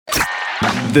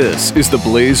This is the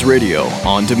Blaze Radio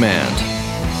on demand.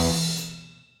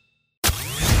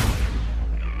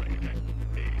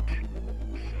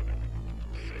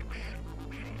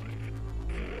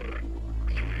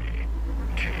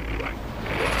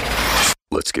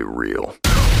 Let's get real.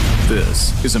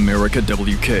 This is America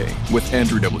W.K. with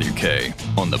Andrew W.K.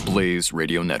 on the Blaze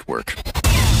Radio Network.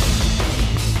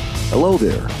 Hello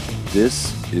there.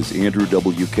 This is Andrew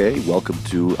W.K. Welcome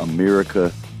to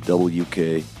America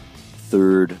W.K.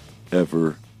 third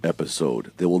ever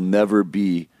episode. There will never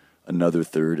be another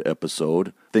third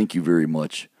episode. Thank you very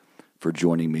much for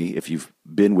joining me. If you've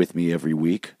been with me every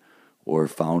week or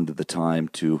found the time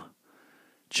to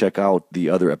check out the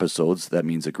other episodes, that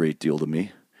means a great deal to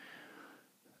me.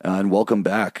 And welcome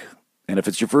back. And if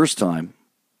it's your first time,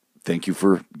 thank you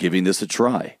for giving this a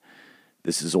try.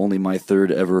 This is only my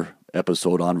third ever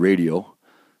episode on radio,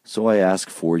 so I ask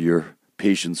for your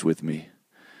patience with me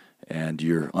and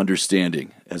your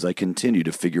understanding as I continue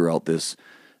to figure out this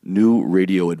new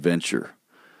radio adventure.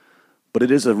 But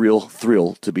it is a real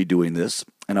thrill to be doing this,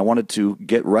 and I wanted to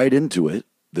get right into it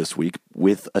this week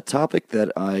with a topic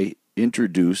that I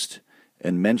introduced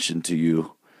and mentioned to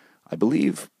you, I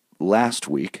believe, last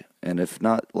week, and if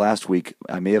not last week,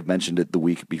 I may have mentioned it the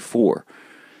week before.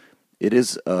 It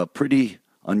is a pretty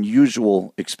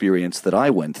unusual experience that I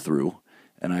went through,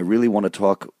 and I really want to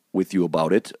talk with you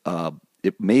about it.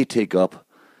 It may take up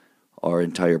our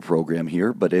entire program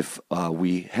here, but if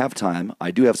we have time,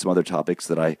 I do have some other topics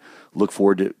that I look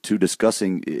forward to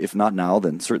discussing, if not now,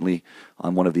 then certainly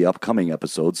on one of the upcoming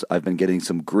episodes. I've been getting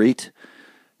some great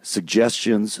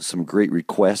suggestions, some great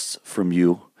requests from you.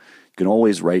 You can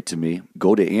always write to me.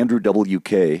 Go to Andrew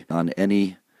W.K. on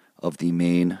any of the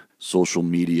main social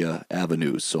media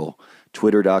avenues. So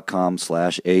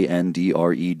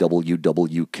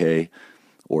twitter.com/ANDREWWK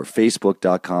or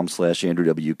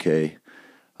facebook.com/AndrewWK,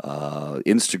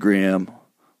 Instagram,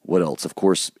 what else? Of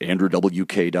course,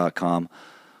 AndrewWK.com.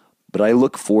 But I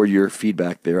look for your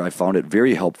feedback there. I found it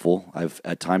very helpful. I've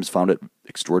at times found it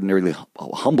extraordinarily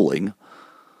humbling.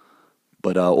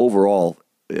 But overall,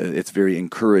 it's very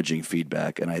encouraging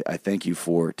feedback, and I thank you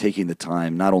for taking the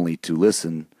time not only to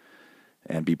listen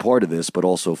and be part of this, but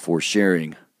also for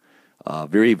sharing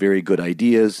very, very good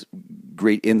ideas,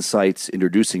 great insights,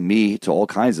 introducing me to all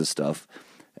kinds of stuff.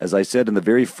 As I said in the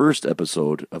very first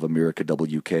episode of America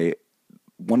W.K.,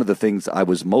 one of the things I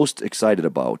was most excited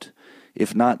about,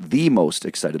 if not the most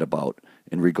excited about,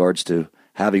 in regards to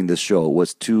having this show,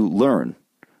 was to learn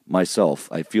myself.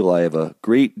 I feel I have a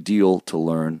great deal to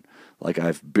learn, like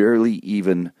I've barely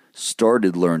even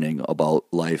started learning about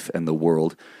life and the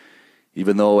world.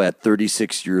 Even though at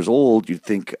 36 years old, you'd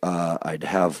think I'd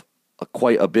have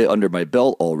quite a bit under my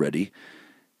belt already.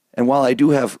 And while I do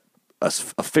have a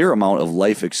fair amount of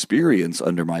life experience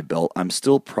under my belt, I'm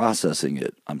still processing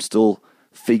it. I'm still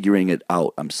figuring it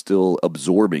out. I'm still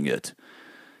absorbing it.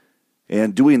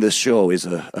 And doing this show is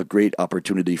a great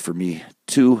opportunity for me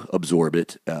to absorb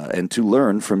it and to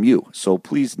learn from you. So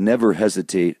please never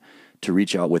hesitate to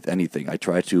reach out with anything. I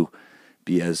try to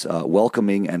be as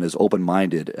welcoming and as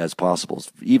open-minded as possible.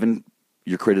 Even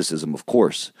your criticism, of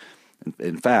course.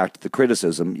 In fact, the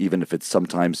criticism, even if it's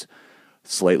sometimes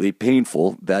slightly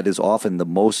painful, that is often the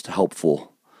most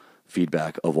helpful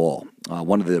feedback of all.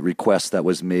 One of the requests that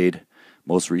was made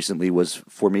most recently was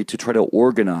for me to try to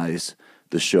organize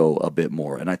the show a bit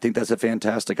more. And I think that's a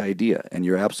fantastic idea. And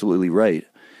you're absolutely right.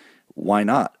 Why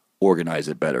not organize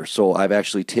it better? So I've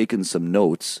actually taken some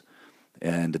notes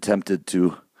and attempted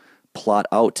to plot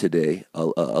out today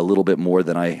a little bit more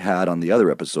than I had on the other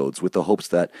episodes, with the hopes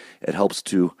that it helps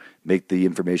to make the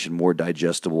information more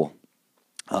digestible,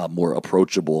 more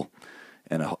approachable,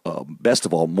 and best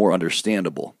of all, more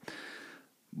understandable.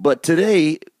 But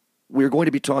today, we're going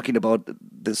to be talking about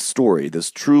this story, this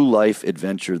true life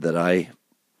adventure that I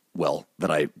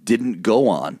didn't go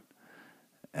on.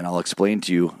 And I'll explain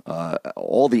to you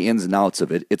all the ins and outs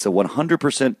of it. It's a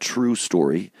 100% true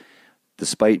story,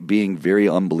 despite being very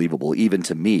unbelievable, even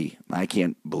to me. I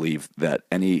can't believe that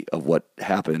any of what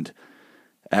happened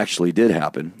actually did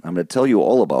happen. I'm going to tell you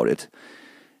all about it.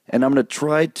 And I'm going to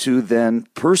try to then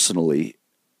personally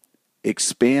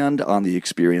expand on the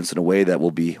experience in a way that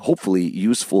will be hopefully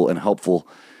useful and helpful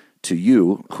to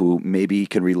you who maybe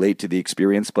can relate to the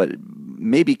experience, but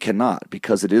maybe cannot,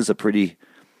 because it is a pretty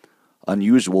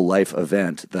unusual life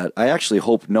event that I actually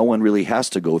hope no one really has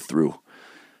to go through.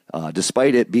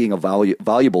 Despite it being a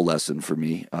valuable lesson for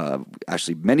me,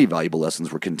 actually many valuable lessons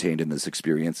were contained in this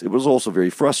experience, it was also very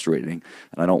frustrating,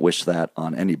 and I don't wish that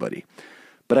on anybody.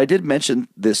 But I did mention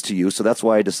this to you, so that's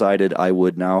why I decided I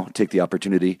would now take the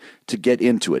opportunity to get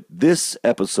into it. This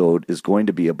episode is going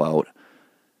to be about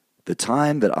the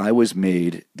time that I was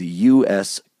made the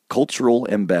U.S. Cultural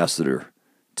Ambassador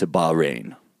to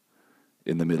Bahrain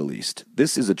in the Middle East.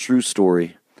 This is a true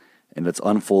story, and it's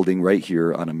unfolding right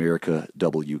here on America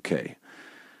W.K.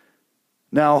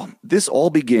 Now, this all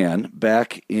began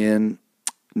back in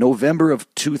November of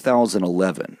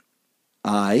 2011.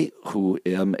 I, who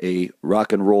am a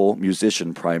rock and roll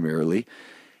musician primarily,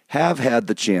 have had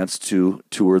the chance to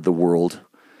tour the world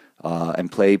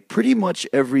and play pretty much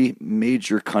every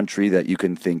major country that you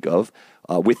can think of,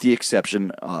 with the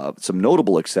exception, some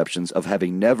notable exceptions, of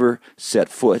having never set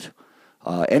foot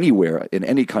anywhere in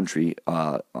any country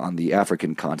on the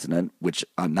African continent, which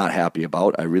I'm not happy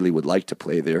about. I really would like to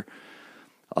play there.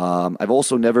 I've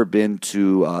also never been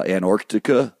to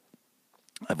Antarctica.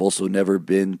 I've also never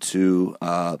been to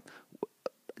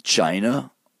China.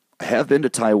 I have been to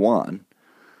Taiwan.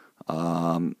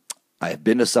 I've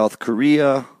been to South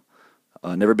Korea.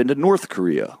 Never been to North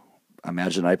Korea. I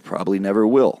imagine I probably never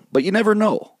will. But you never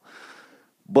know.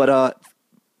 But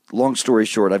long story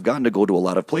short, I've gotten to go to a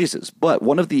lot of places. But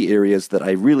one of the areas that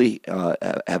I really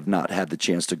have not had the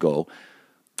chance to go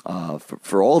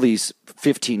for all these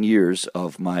 15 years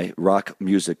of my rock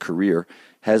music career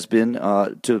has been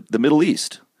to the Middle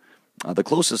East. The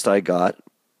closest I got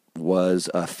was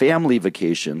a family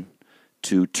vacation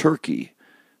to Turkey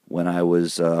when I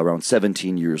was around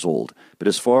 17 years old. But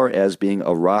as far as being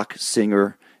a rock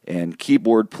singer and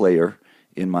keyboard player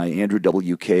in my Andrew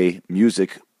W.K.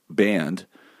 music band,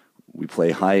 we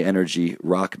play high-energy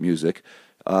rock music,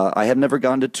 I have never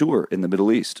gone to tour in the Middle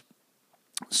East.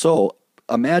 So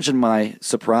imagine my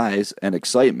surprise and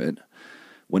excitement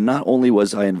when not only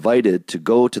was I invited to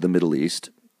go to the Middle East,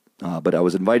 but I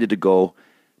was invited to go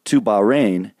to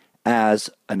Bahrain as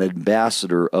an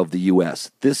ambassador of the U.S.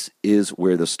 This is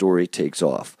where the story takes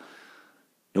off.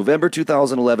 November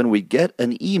 2011, we get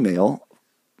an email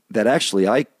that actually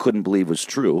I couldn't believe was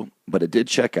true, but it did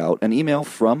check out, an email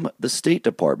from the State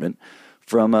Department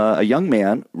from a young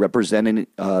man representing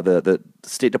the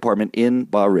State Department in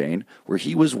Bahrain, where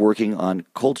he was working on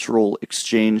cultural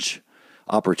exchange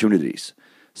opportunities,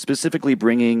 specifically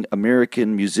bringing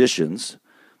American musicians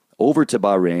over to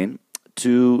Bahrain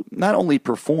to not only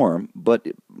perform, but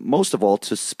most of all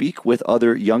to speak with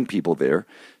other young people there,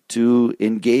 to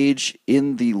engage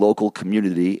in the local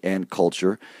community and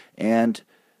culture, and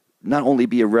not only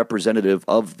be a representative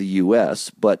of the U.S.,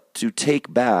 but to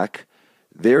take back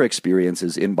their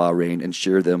experiences in Bahrain and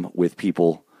share them with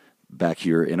people back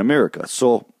here in America.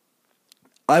 So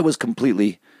I was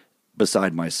completely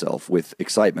beside myself with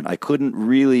excitement. I couldn't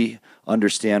really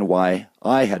understand why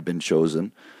I had been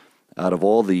chosen out of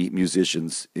all the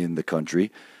musicians in the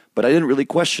country, but I didn't really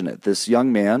question it. This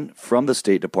young man from the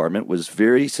State Department was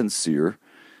very sincere,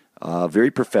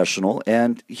 very professional,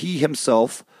 and he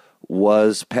himself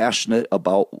was passionate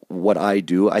about what I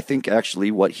do. I think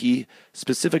actually what he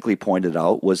specifically pointed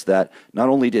out was that not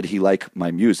only did he like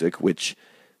my music, which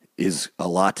is a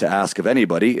lot to ask of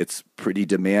anybody, it's pretty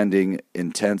demanding,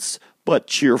 intense, but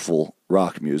cheerful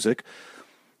rock music,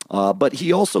 but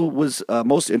he also was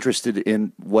most interested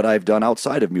in what I've done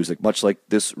outside of music, much like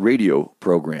this radio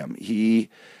program. He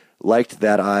liked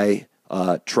that I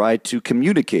try to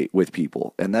communicate with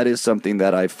people, and that is something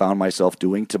that I found myself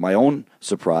doing to my own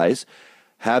surprise.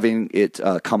 Having it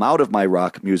come out of my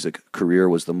rock music career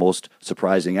was the most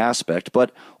surprising aspect,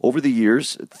 but over the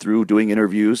years, through doing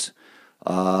interviews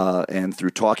and through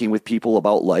talking with people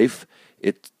about life,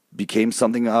 it became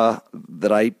something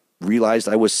that I realized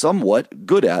I was somewhat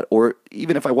good at, or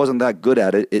even if I wasn't that good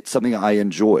at it, it's something I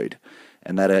enjoyed,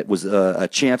 and that it was a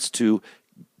chance to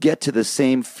get to the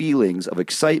same feelings of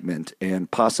excitement and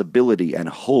possibility and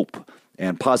hope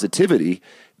and positivity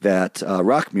that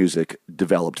rock music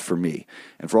developed for me.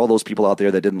 And for all those people out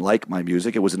there that didn't like my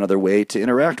music, it was another way to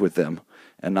interact with them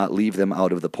and not leave them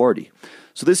out of the party.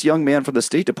 So this young man from the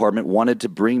State Department wanted to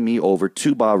bring me over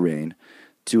to Bahrain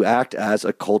to act as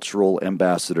a cultural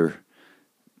ambassador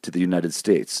to the United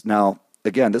States. Now,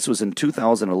 again, this was in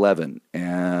 2011,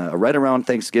 right around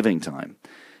Thanksgiving time.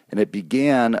 And it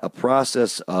began a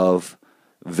process of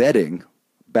vetting,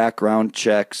 background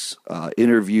checks,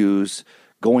 interviews,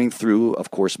 going through, of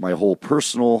course, my whole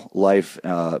personal life,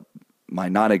 my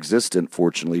non-existent,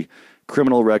 fortunately,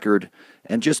 criminal record,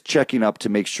 and just checking up to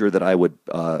make sure that I would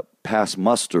pass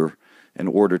muster in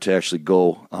order to actually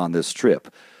go on this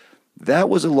trip. That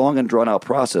was a long and drawn-out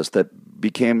process that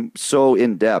became so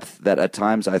in-depth that at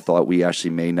times I thought we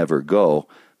actually may never go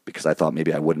because I thought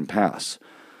maybe I wouldn't pass.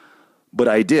 But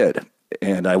I did,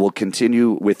 and I will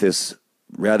continue with this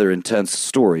rather intense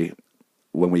story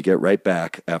when we get right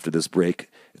back after this break.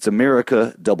 It's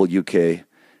America W.K,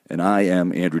 and I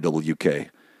am Andrew W.K.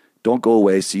 Don't go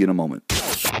away. See you in a moment.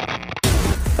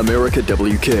 America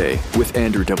WK with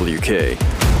Andrew W.K.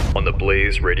 on the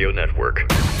Blaze Radio Network.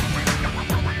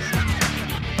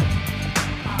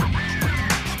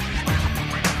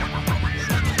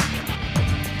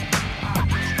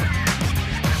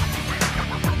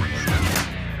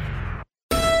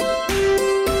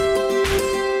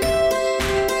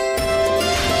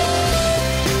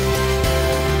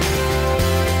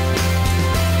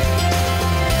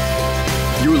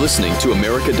 You're listening to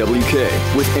America WK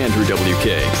with Andrew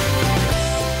W.K.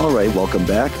 All right, welcome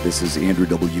back. This is Andrew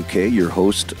W.K., your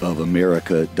host of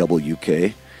America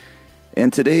W.K.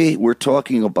 And today we're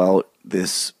talking about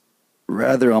this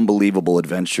rather unbelievable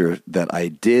adventure that I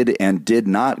did and did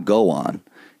not go on,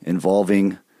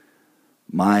 involving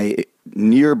my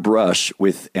near brush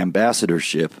with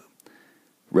ambassadorship,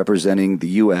 representing the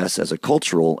U.S. as a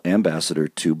cultural ambassador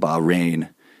to Bahrain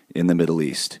in the Middle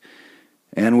East.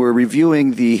 And we're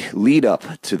reviewing the lead up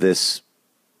to this,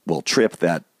 trip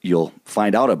that you'll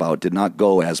find out about did not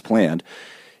go as planned.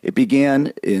 It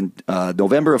began in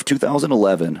November of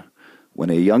 2011 when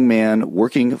a young man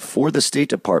working for the State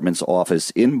Department's office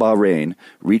in Bahrain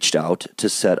reached out to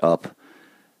set up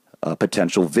a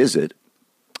potential visit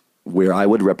where I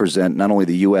would represent not only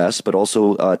the U.S., but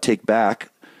also take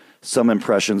back some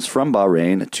impressions from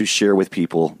Bahrain to share with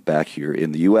people back here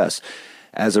in the U.S.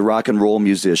 As a rock and roll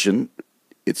musician,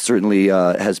 it certainly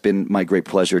has been my great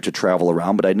pleasure to travel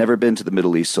around, but I'd never been to the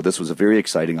Middle East, so this was a very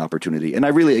exciting opportunity. And I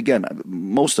really, again,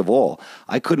 most of all,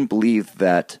 I couldn't believe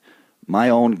that my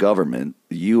own government,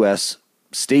 the U.S.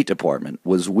 State Department,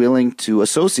 was willing to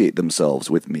associate themselves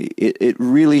with me. It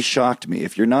really shocked me.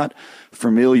 If you're not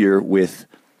familiar with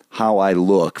how I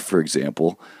look, for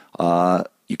example,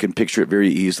 you can picture it very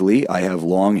easily. I have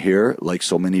long hair, like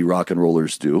so many rock and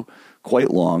rollers do, quite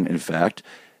long, in fact.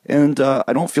 And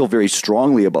I don't feel very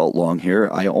strongly about long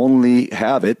hair. I only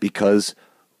have it because,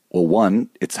 one,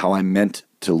 it's how I'm meant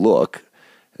to look,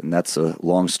 and that's a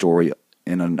long story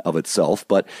in and of itself,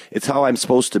 but it's how I'm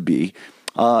supposed to be.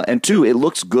 And two, it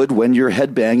looks good when you're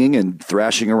headbanging and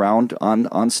thrashing around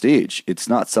on stage. It's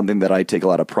not something that I take a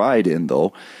lot of pride in,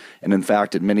 though. And in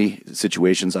fact, in many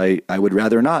situations, I would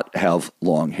rather not have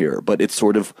long hair. But it's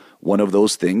sort of one of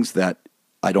those things that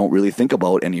I don't really think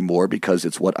about anymore because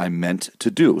it's what I'm meant to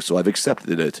do. So I've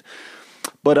accepted it.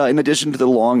 But in addition to the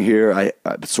long hair,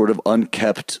 I'm sort of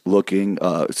unkept looking,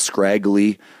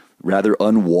 scraggly, rather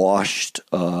unwashed.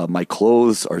 My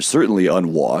clothes are certainly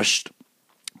unwashed,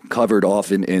 covered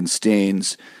often in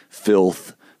stains,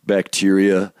 filth,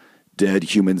 bacteria, dead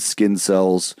human skin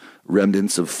cells,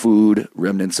 remnants of food,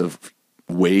 remnants of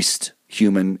waste,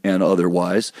 human and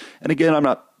otherwise. And again, I'm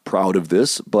not proud of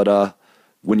this, but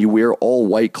when you wear all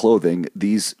white clothing,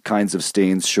 these kinds of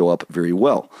stains show up very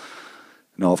well.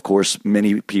 Now, of course,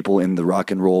 many people in the rock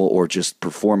and roll or just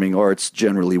performing arts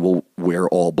generally will wear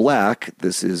all black.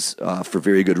 This is for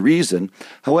very good reason.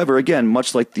 However, again,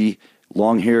 much like the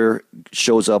long hair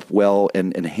shows up well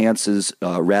and enhances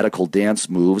radical dance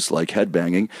moves like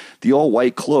headbanging, the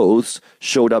all-white clothes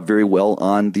showed up very well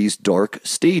on these dark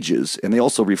stages, and they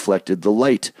also reflected the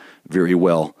light very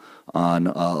well on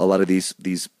a lot of these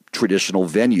traditional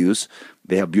venues.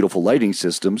 They have beautiful lighting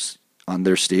systems on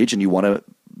their stage, and you want to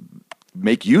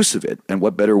make use of it. And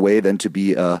what better way than to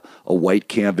be a white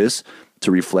canvas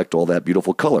to reflect all that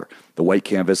beautiful color? The white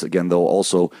canvas, again, though,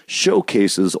 also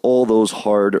showcases all those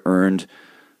hard-earned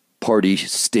party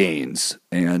stains,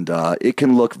 and it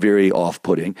can look very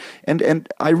off-putting. And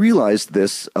I realized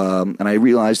this, and I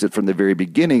realized it from the very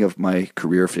beginning of my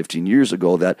career 15 years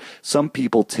ago, that some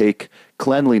people take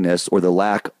cleanliness or the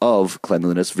lack of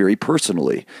cleanliness very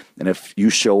personally. And if you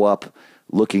show up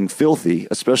looking filthy,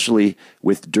 especially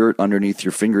with dirt underneath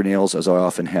your fingernails, as I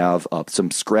often have, some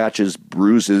scratches,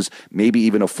 bruises, maybe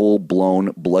even a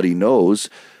full-blown bloody nose,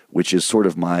 which is sort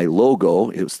of my logo.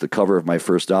 It was the cover of my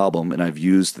first album, and I've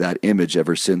used that image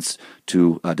ever since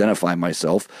to identify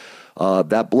myself.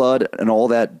 That blood and all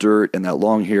that dirt and that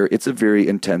long hair, it's a very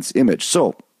intense image.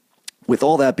 So with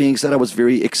all that being said, I was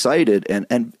very excited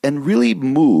and really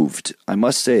moved. I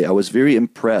must say, I was very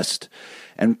impressed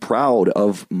and proud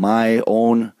of my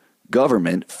own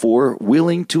government for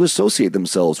willing to associate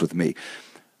themselves with me.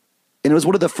 And it was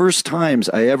one of the first times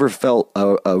I ever felt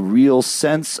a real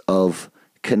sense of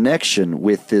connection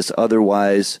with this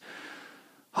otherwise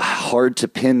hard to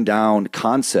pin down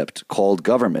concept called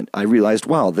government. I realized,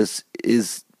 wow, this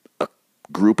is a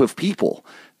group of people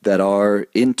that are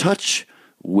in touch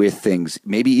with things,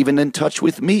 maybe even in touch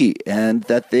with me, and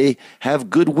that they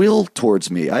have goodwill towards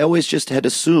me. I always just had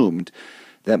assumed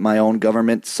that my own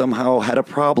government somehow had a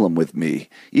problem with me.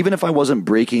 Even if I wasn't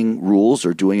breaking rules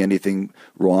or doing anything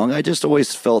wrong, I just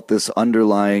always felt this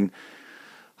underlying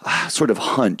sort of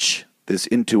hunch, this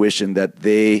intuition that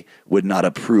they would not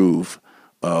approve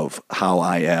of how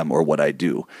I am or what I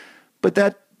do. But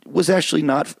that was actually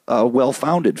not a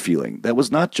well-founded feeling. That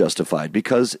was not justified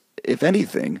because, if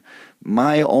anything,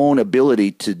 my own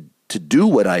ability to do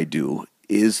what I do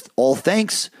is all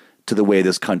thanks to the way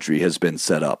this country has been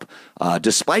set up,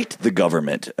 despite the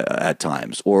government at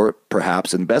times, or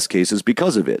perhaps in best cases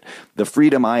because of it. The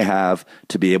freedom I have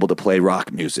to be able to play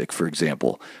rock music, for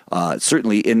example.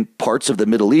 Certainly in parts of the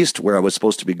Middle East where I was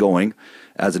supposed to be going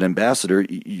as an ambassador,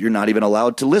 you're not even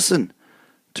allowed to listen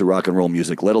to rock and roll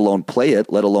music, let alone play it,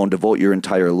 let alone devote your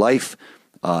entire life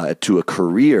to a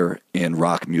career in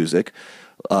rock music.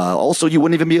 Also, you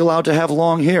wouldn't even be allowed to have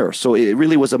long hair. So it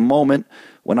really was a moment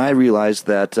when I realized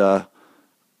that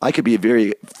I could be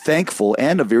very thankful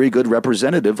and a very good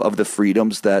representative of the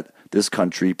freedoms that this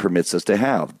country permits us to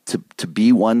have, to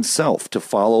be oneself, to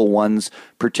follow one's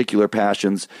particular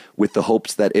passions with the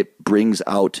hopes that it brings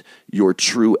out your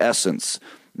true essence.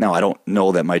 Now, I don't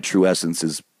know that my true essence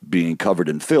is being covered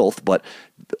in filth, but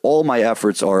all my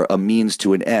efforts are a means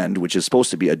to an end, which is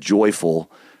supposed to be a joyful,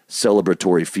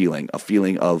 celebratory feeling, a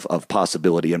feeling of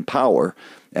possibility and power.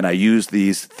 And I use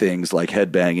these things like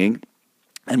headbanging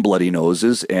and bloody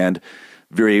noses and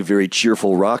very, very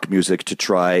cheerful rock music to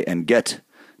try and get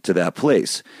to that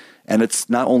place. And it's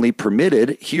not only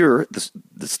permitted here,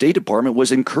 the State Department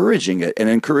was encouraging it and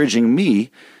encouraging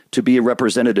me to be a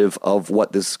representative of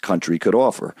what this country could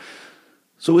offer.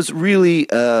 So it was really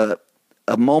a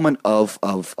moment of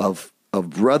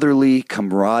brotherly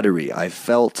camaraderie. I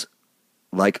felt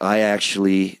like I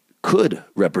actually could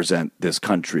represent this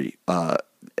country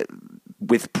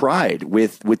with pride,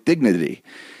 with dignity,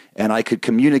 and I could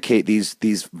communicate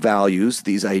these values,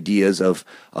 these ideas of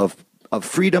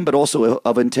freedom, but also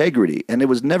of integrity. And it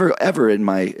was never ever in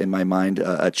my mind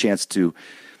a chance to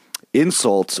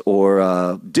insult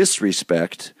or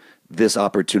disrespect this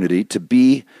opportunity to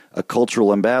be a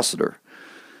cultural ambassador.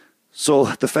 So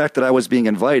the fact that I was being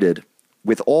invited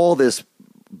with all this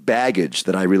baggage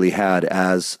that I really had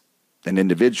as an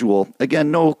individual, again,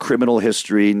 no criminal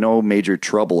history, no major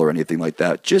trouble or anything like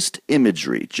that, just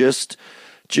imagery, just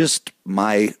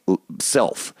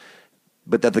myself.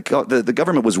 But that the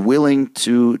government was willing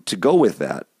to go with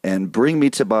that and bring me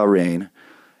to Bahrain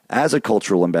as a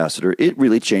cultural ambassador, it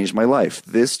really changed my life.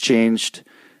 This changed,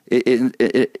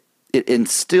 it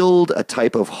instilled a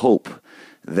type of hope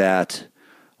that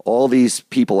all these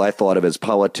people I thought of as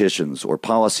politicians or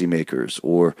policymakers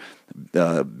or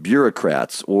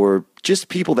bureaucrats or just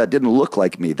people that didn't look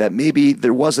like me, that maybe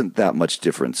there wasn't that much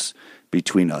difference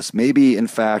between us. Maybe, in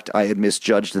fact, I had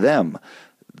misjudged them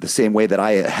the same way that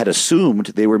I had assumed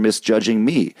they were misjudging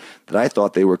me, that I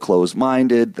thought they were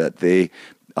closed-minded, that they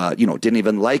didn't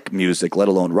even like music, let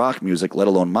alone rock music, let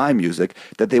alone my music,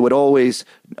 that they would always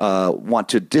want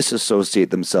to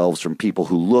disassociate themselves from people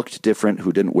who looked different,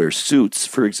 who didn't wear suits,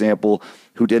 for example,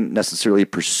 who didn't necessarily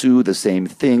pursue the same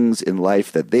things in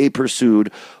life that they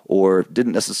pursued, or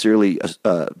didn't necessarily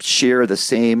share the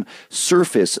same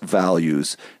surface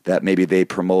values that maybe they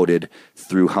promoted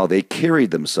through how they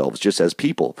carried themselves just as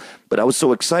people. But I was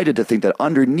so excited to think that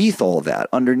underneath all that,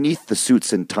 underneath the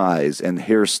suits and ties and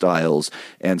hairstyles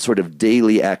and sort of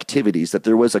daily activities, that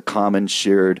there was a common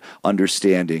shared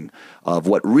understanding of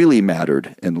what really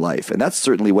mattered in life. And that's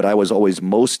certainly what I was always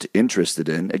most interested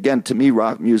in. Again, to me,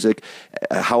 rock music,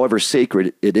 however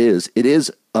sacred it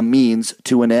is a means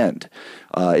to an end.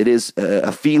 It is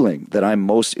a feeling that I'm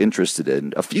most interested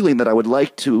in, a feeling that I would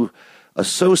like to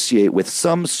associate with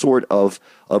some sort of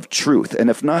truth. And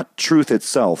if not truth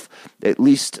itself, at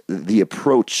least the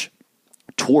approach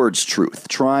towards truth,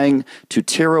 trying to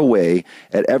tear away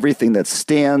at everything that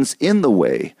stands in the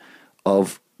way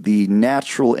of the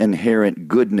natural inherent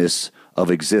goodness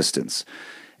of existence.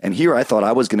 And here I thought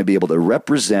I was going to be able to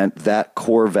represent that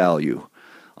core value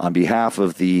on behalf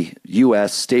of the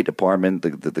U.S. State Department,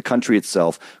 the country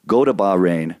itself, go to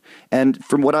Bahrain. And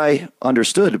from what I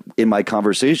understood in my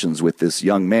conversations with this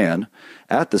young man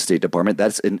at the State Department,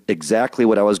 that's exactly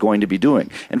what I was going to be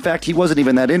doing. In fact, he wasn't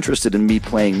even that interested in me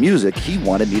playing music. He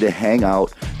wanted me to hang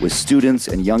out with students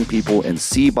and young people and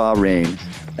see Bahrain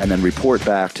and then report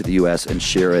back to the U.S. and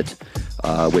share it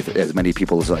with as many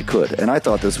people as I could. And I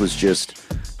thought this was just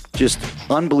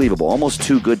unbelievable, almost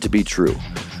too good to be true.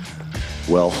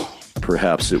 Well,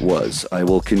 perhaps it was. I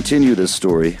will continue this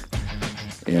story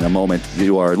in a moment.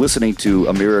 You are listening to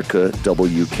America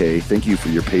W.K. Thank you for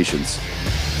your patience.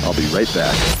 I'll be right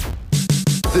back.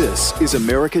 This is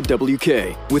America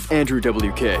W.K. with Andrew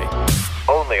W.K.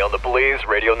 only on the Blaze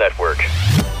Radio Network.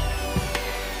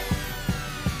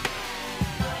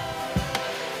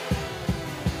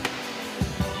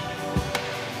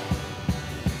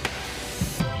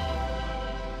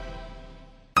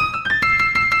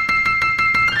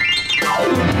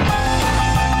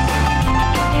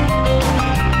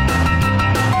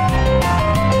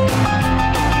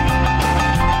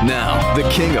 Now, the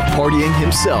king of partying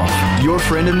himself, your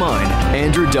friend and mine,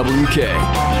 Andrew W.K.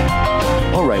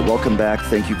 All right, welcome back.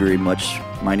 Thank you very much.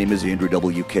 My name is Andrew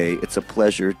W.K. It's a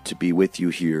pleasure to be with you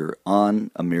here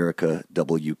on America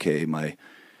W.K., my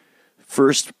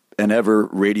first and ever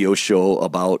radio show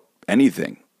about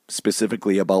anything,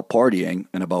 specifically about partying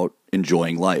and about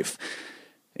enjoying life.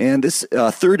 And this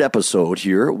third episode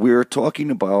here, we're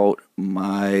talking about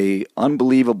my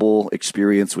unbelievable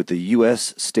experience with the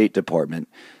U.S. State Department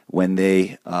when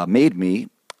they made me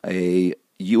a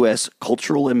U.S.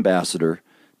 cultural ambassador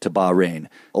to Bahrain.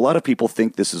 A lot of people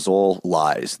think this is all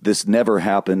lies. This never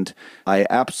happened. I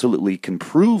absolutely can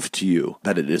prove to you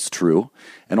that it is true.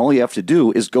 And all you have to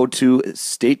do is go to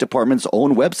State Department's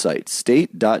own website,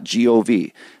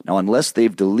 state.gov. Now, unless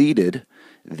they've deleted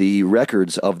the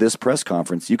records of this press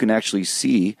conference, you can actually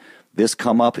see this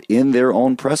come up in their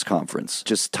own press conference.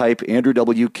 Just type Andrew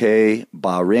W.K.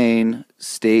 Bahrain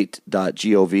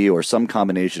state.gov or some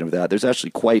combination of that. There's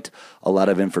actually quite a lot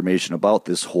of information about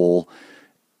this whole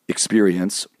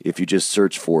experience if you just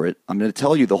search for it. I'm going to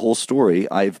tell you the whole story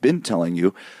I've been telling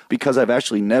you because I've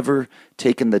actually never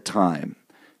taken the time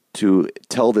to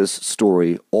tell this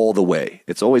story all the way.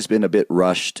 It's always been a bit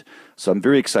rushed, so I'm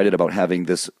very excited about having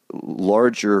this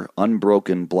larger,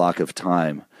 unbroken block of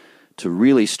time to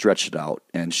really stretch it out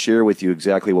and share with you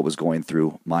exactly what was going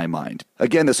through my mind.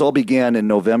 Again, this all began in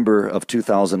November of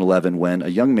 2011 when a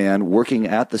young man working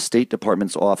at the State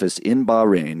Department's office in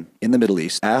Bahrain, in the Middle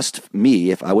East, asked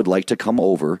me if I would like to come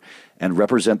over and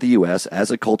represent the U.S. as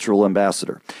a cultural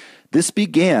ambassador. This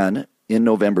began in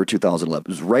November 2011. It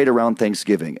was right around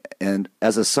Thanksgiving. And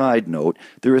as a side note,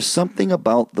 there is something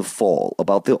about the fall,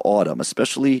 about the autumn,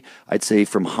 especially, I'd say,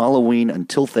 from Halloween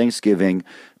until Thanksgiving,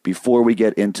 before we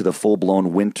get into the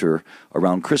full-blown winter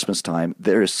around Christmas time.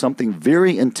 There is something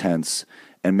very intense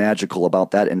and magical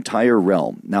about that entire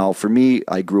realm. Now, for me,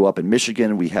 I grew up in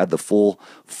Michigan. We had the full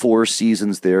 4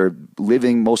 seasons there,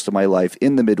 living most of my life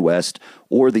in the Midwest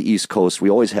or the East Coast. We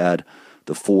always had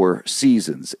the 4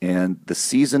 seasons. And the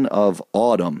season of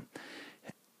autumn,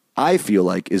 I feel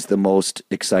like, is the most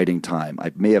exciting time.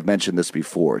 I may have mentioned this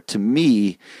before. To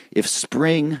me, if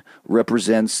spring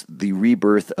represents the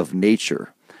rebirth of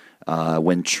nature,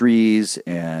 when trees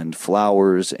and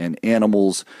flowers and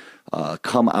animals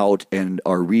come out and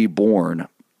are reborn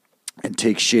and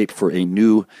take shape for a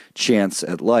new chance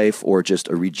at life, or just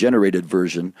a regenerated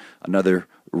version, another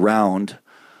round,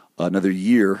 another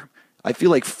year, I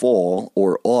feel like fall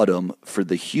or autumn for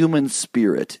the human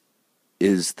spirit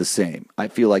is the same. I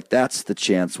feel like that's the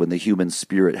chance when the human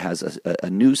spirit has a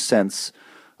new sense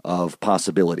of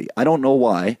possibility. I don't know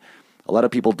why. A lot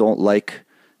of people don't like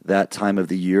that time of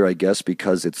the year, I guess,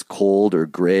 because it's cold or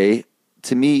gray.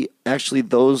 To me, actually,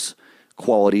 those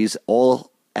qualities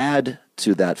all add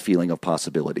to that feeling of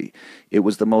possibility. It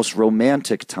was the most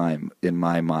romantic time in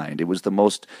my mind. It was the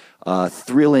most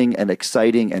thrilling and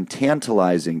exciting and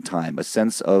tantalizing time, a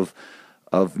sense of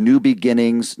new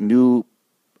beginnings, new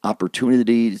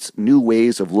opportunities, new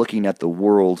ways of looking at the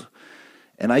world.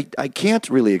 And I can't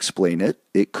really explain it.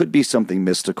 It could be something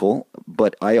mystical,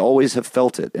 but I always have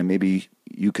felt it, and maybe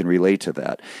you can relate to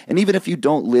that. And even if you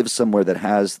don't live somewhere that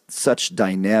has such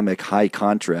dynamic, high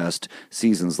contrast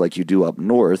seasons like you do up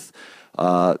north,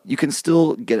 you can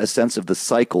still get a sense of the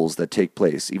cycles that take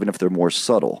place, even if they're more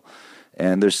subtle.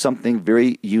 And there's something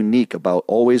very unique about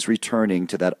always returning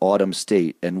to that autumn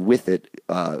state, and with it,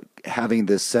 having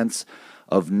this sense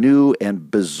of new and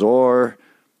bizarre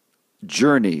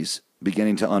journeys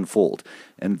beginning to unfold.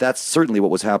 And that's certainly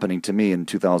what was happening to me in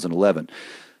 2011.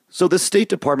 So the State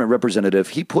Department representative,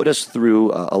 he put us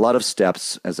through a lot of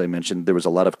steps. As I mentioned, there was a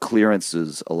lot of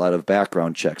clearances, a lot of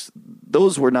background checks.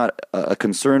 Those were not a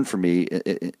concern for me,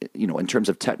 in terms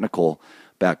of technical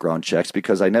background checks,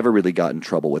 because I never really got in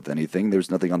trouble with anything. There's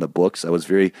nothing on the books. I was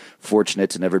very fortunate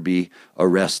to never be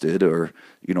arrested or,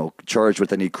 charged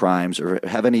with any crimes or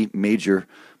have any major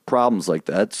problems like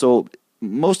that. So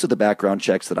most of the background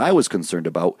checks that I was concerned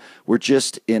about were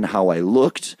just in how I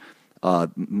looked,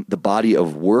 the body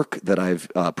of work that I've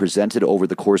presented over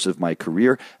the course of my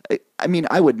career. I mean,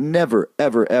 I would never,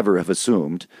 ever, ever have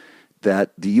assumed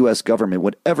that the U.S. government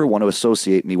would ever want to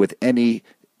associate me with any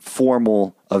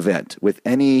formal event, with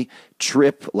any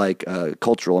trip like a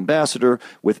cultural ambassador,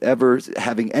 with ever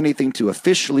having anything to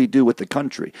officially do with the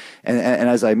country. And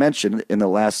as I mentioned in the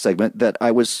last segment, that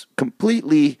I was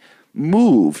completely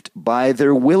moved by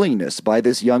their willingness, by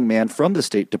this young man from the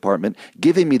State Department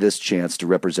giving me this chance to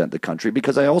represent the country,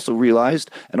 because I also realized,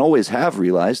 and always have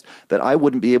realized, that I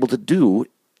wouldn't be able to do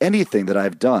anything that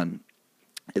I've done,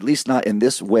 at least not in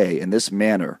this way, in this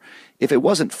manner, if it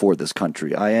wasn't for this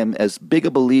country. I am as big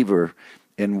a believer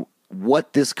in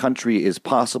what this country is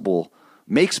possible,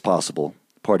 makes possible,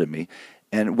 pardon me,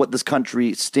 and what this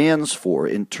country stands for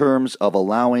in terms of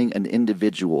allowing an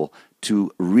individual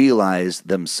to realize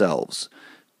themselves,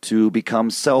 to become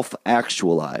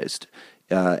self-actualized,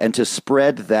 and to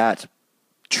spread that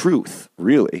truth,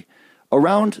 really,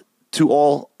 around to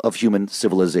all of human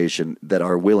civilization that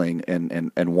are willing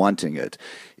and wanting it.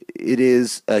 It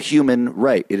is a human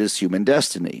right. It is human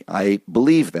destiny. I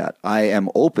believe that. I am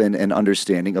open and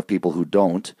understanding of people who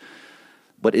don't,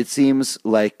 but it seems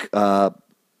like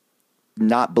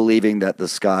not believing that the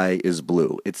sky is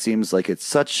blue. It seems like it's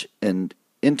such an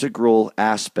integral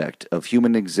aspect of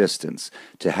human existence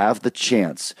to have the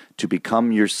chance to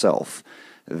become yourself,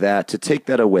 that to take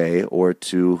that away or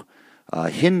to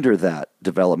hinder that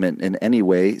development in any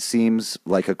way seems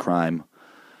like a crime,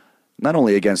 not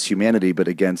only against humanity, but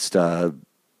against the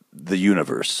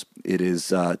universe. It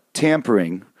is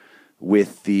tampering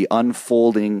with the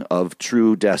unfolding of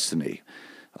true destiny,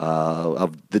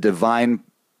 of the divine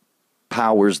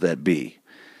powers that be.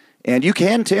 And you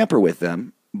can tamper with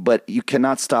them, but you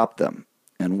cannot stop them.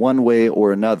 And one way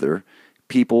or another,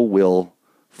 people will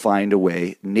find a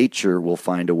way, nature will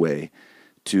find a way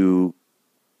to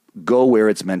go where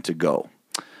it's meant to go.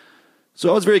 So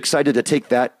I was very excited to take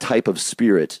that type of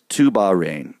spirit to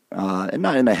Bahrain, and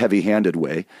not in a heavy-handed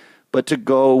way, but to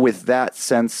go with that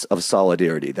sense of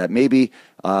solidarity, that maybe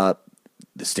the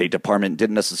State Department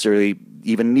didn't necessarily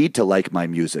even need to like my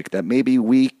music, that maybe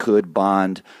we could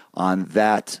bond on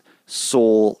that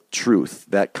soul truth,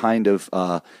 that kind of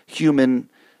human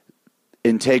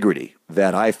integrity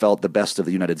that I felt the best of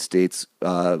the United States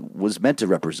was meant to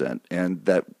represent, and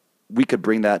that we could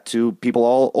bring that to people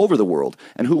all over the world,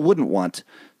 and who wouldn't want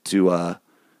to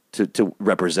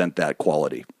represent that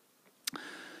quality.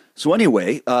 So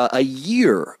anyway, a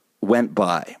year went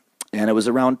by, and it was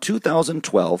around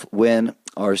 2012 when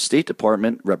our State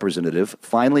Department representative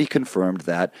finally confirmed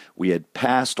that we had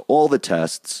passed all the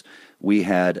tests, we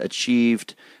had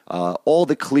achieved all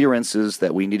the clearances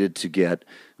that we needed to get.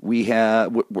 We're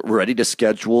ready to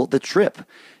schedule the trip.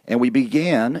 And we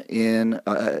began in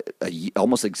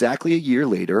almost exactly a year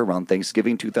later, around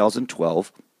Thanksgiving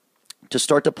 2012, to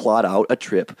start to plot out a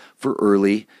trip for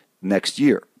early next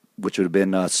year, which would have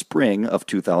been spring of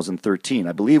 2013.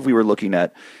 I believe we were looking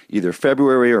at either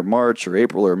February or March or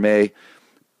April or May.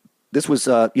 This was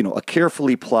a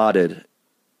carefully plotted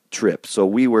trip. So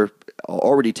we were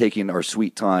already taking our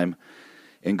sweet time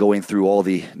and going through all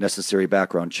the necessary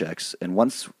background checks. And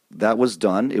once that was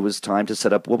done, it was time to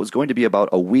set up what was going to be about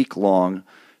a week-long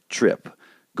trip,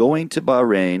 going to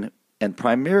Bahrain and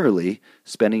primarily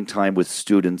spending time with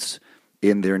students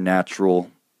in their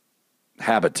natural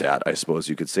habitat, I suppose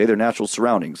you could say, their natural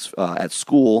surroundings, at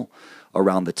school,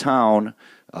 around the town,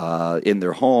 in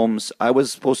their homes. I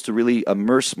was supposed to really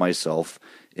immerse myself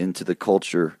into the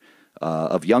culture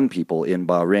of young people in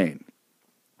Bahrain.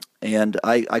 And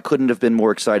I couldn't have been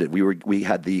more excited. We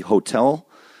had the hotel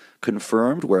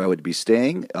confirmed where I would be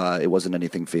staying. It wasn't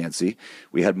anything fancy.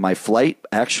 We had my flight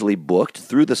actually booked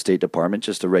through the State Department,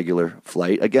 just a regular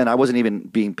flight. Again, I wasn't even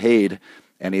being paid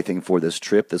anything for this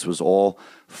trip. This was all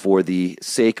for the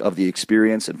sake of the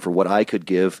experience and for what I could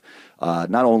give,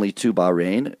 not only to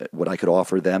Bahrain, what I could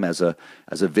offer them as a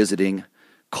visiting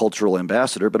cultural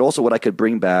ambassador, but also what I could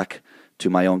bring back to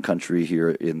my own country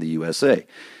here in the USA.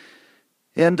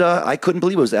 And I couldn't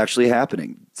believe it was actually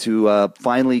happening. To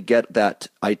finally get that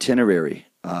itinerary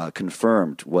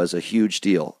confirmed was a huge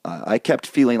deal. I kept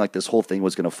feeling like this whole thing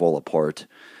was going to fall apart.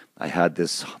 I had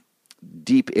this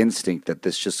deep instinct that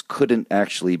this just couldn't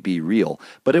actually be real.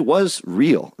 But it was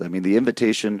real. I mean, the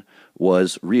invitation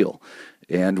was real.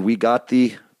 And we got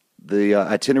the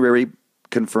itinerary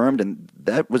confirmed, and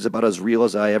that was about as real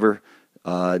as I ever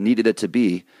needed it to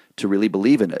be to really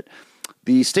believe in it.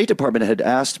 The State Department had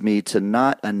asked me to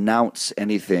not announce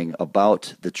anything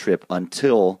about the trip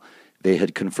until they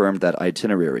had confirmed that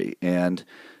itinerary. And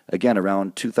again,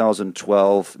 around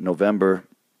 2012, November,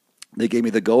 they gave me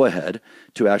the go-ahead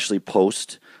to actually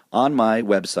post on my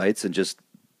websites and just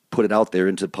put it out there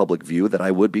into public view that I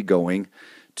would be going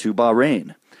to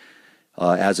Bahrain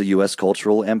as a U.S.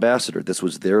 cultural ambassador. This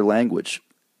was their language.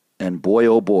 and boy,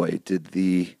 oh boy, did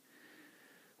the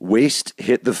waste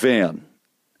hit the fan,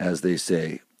 as they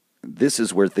say. This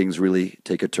is where things really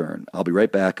take a turn. I'll be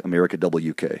right back. America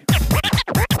W.K.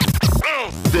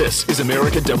 This is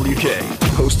America W.K.,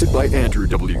 hosted by Andrew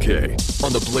W.K.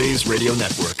 on the Blaze Radio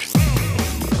Network.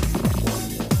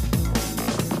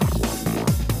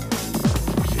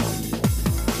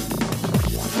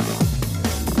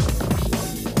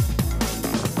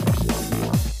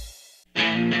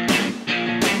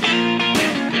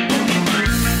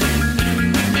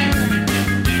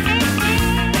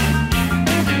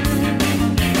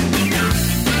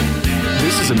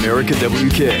 America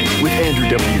W.K. with Andrew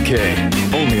W.K.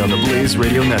 only on the Blaze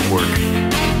Radio Network.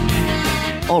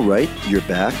 All right, you're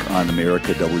back on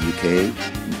America W.K.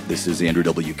 This is Andrew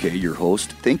W.K., your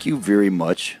host. Thank you very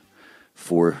much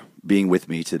for being with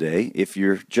me today. If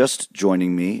you're just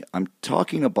joining me, I'm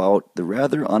talking about the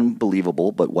rather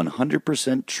unbelievable but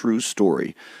 100% true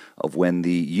story of when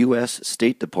the U.S.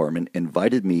 State Department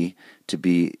invited me to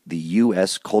be the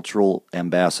U.S. Cultural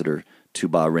Ambassador to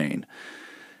Bahrain.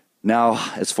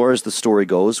 Now, as far as the story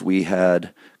goes, we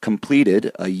had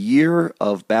completed a year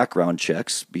of background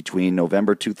checks between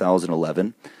November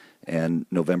 2011 and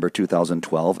November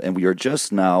 2012, and we are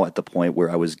just now at the point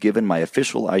where I was given my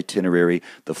official itinerary.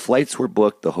 The flights were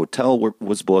booked, the hotel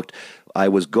was booked. I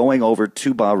was going over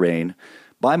to Bahrain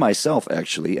by myself,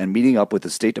 actually, and meeting up with the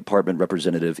State Department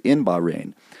representative in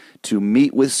Bahrain to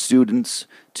meet with students,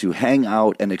 to hang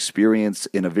out and experience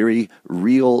in a very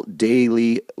real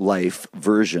daily life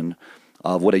version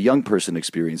of what a young person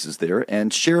experiences there,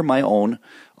 and share my own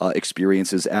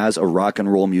experiences as a rock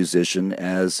and roll musician,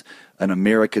 as an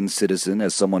American citizen,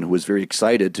 as someone who was very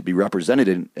excited to be represented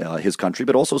in his country,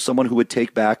 but also someone who would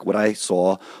take back what I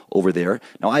saw over there.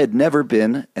 Now, I had never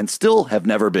been, and still have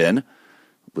never been,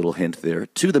 little hint there,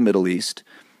 to the Middle East,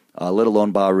 let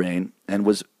alone Bahrain, and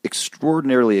was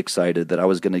extraordinarily excited that I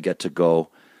was going to get to go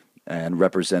and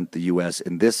represent the U.S.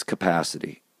 in this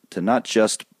capacity, to not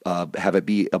just have it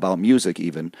be about music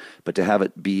even, but to have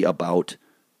it be about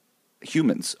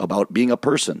humans, about being a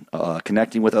person,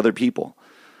 connecting with other people.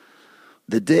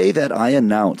 The day that I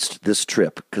announced this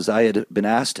trip, because I had been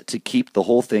asked to keep the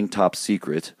whole thing top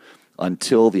secret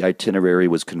until the itinerary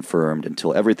was confirmed,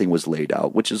 until everything was laid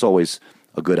out, which is always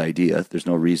a good idea. There's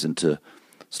no reason to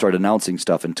start announcing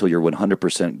stuff until you're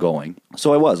 100% going.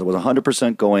 So I was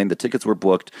 100% going. The tickets were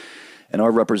booked, and our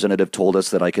representative told us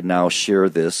that I could now share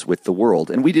this with the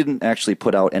world. And we didn't actually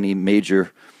put out any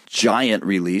major giant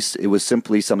release. It was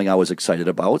simply something I was excited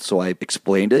about. So I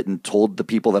explained it and told the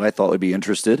people that I thought would be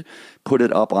interested, put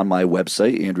it up on my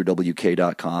website,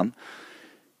 andrewwk.com,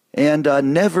 and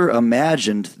never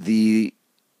imagined the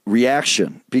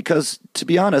reaction, because to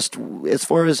be honest, as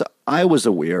far as I was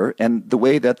aware, and the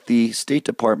way that the State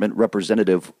Department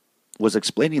representative was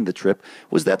explaining the trip,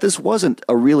 was that this wasn't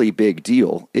a really big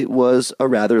deal. It was a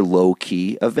rather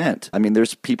low-key event. I mean,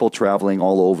 there's people traveling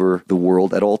all over the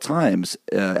world at all times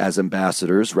as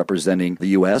ambassadors representing the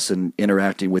U.S. and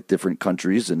interacting with different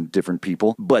countries and different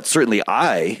people. But certainly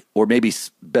I, or maybe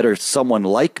better, someone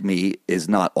like me, is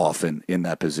not often in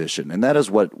that position. And that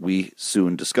is what we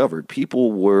soon discovered.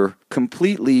 People were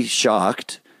completely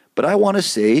shocked, but I want to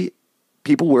say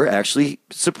people were actually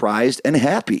surprised and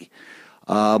happy.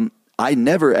 I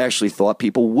never actually thought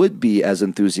people would be as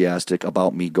enthusiastic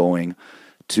about me going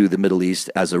to the Middle East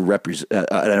as an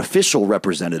official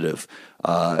representative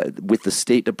with the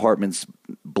State Department's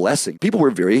blessing. People were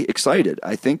very excited.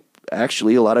 I think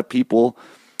actually a lot of people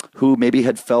who maybe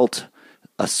had felt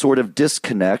a sort of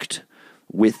disconnect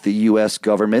with the U.S.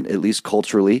 government, at least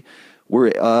culturally,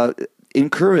 were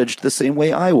encouraged the same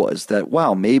way I was, that,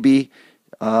 wow, maybe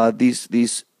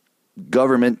these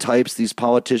government types, these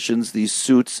politicians, these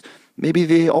suits, maybe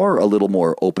they are a little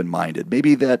more open-minded.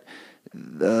 Maybe that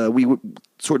we would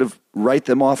sort of write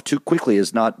them off too quickly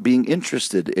as not being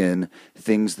interested in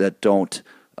things that don't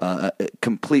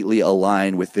completely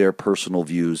align with their personal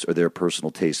views or their personal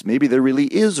tastes. Maybe there really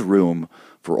is room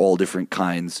for all different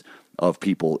kinds of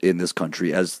people in this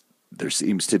country, as there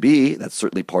seems to be. That's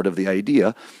certainly part of the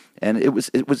idea. And it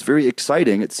was very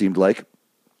exciting, it seemed like,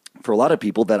 for a lot of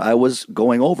people, that I was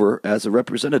going over as a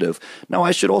representative. Now,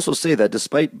 I should also say that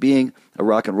despite being a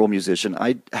rock and roll musician,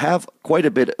 I have quite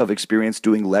a bit of experience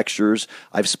doing lectures.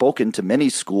 I've spoken to many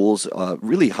schools,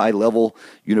 really high-level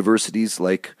universities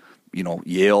like,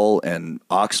 Yale and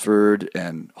Oxford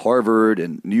and Harvard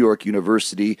and New York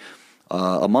University,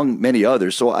 among many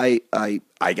others. So I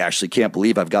actually can't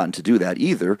believe I've gotten to do that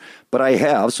either, but I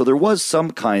have. So there was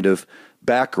some kind of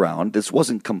background. This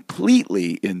wasn't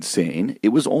completely insane. It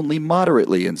was only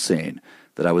moderately insane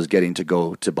that I was getting to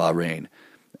go to Bahrain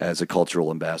as a cultural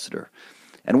ambassador.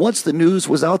 And once the news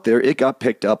was out there, it got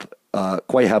picked up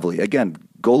quite heavily. Again,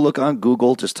 go look on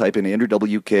Google, just type in Andrew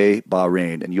W.K.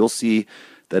 Bahrain, and you'll see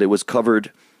that it was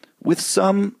covered with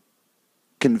some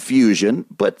confusion,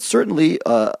 but certainly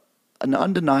an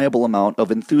undeniable amount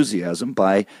of enthusiasm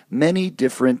by many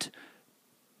different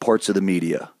parts of the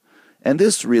media. And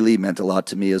this really meant a lot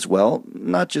to me as well,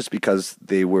 not just because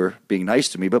they were being nice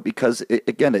to me, but because,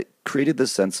 it created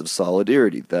this sense of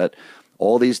solidarity that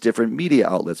all these different media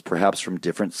outlets, perhaps from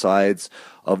different sides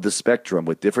of the spectrum,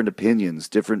 with different opinions,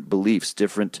 different beliefs,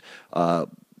 different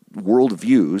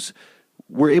worldviews,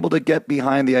 were able to get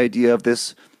behind the idea of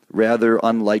this rather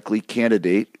unlikely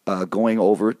candidate going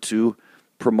over to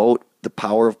promote the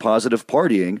power of positive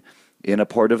partying in a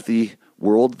part of the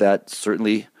world that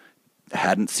certainly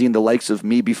hadn't seen the likes of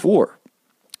me before,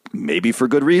 maybe for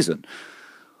good reason.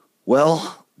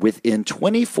 Well, within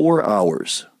 24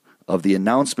 hours of the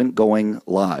announcement going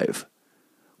live,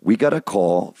 we got a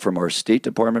call from our State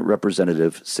Department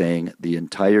representative saying the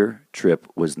entire trip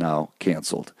was now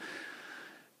canceled.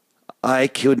 I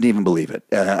couldn't even believe it.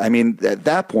 At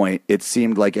that point, it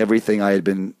seemed like everything I had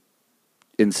been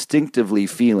instinctively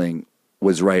feeling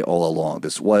was right all along.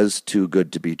 This was too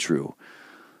good to be true.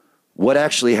 What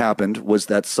actually happened was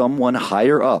that someone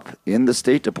higher up in the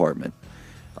State Department,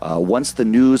 once the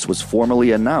news was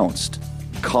formally announced,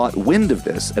 caught wind of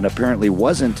this and apparently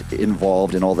wasn't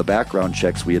involved in all the background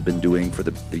checks we had been doing for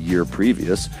the year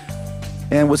previous,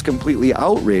 and was completely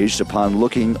outraged upon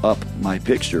looking up my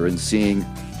picture and seeing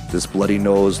this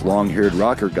bloody-nosed, long-haired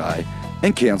rocker guy,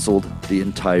 and canceled the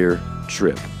entire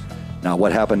trip. Now,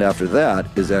 what happened after that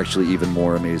is actually even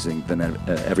more amazing than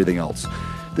everything else.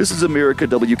 This is America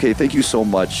W.K. Thank you so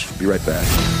much. Be right back.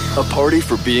 A party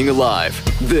for being alive.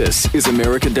 This is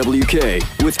America W.K.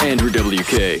 with Andrew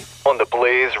W.K. on the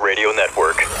Blaze Radio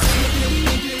Network.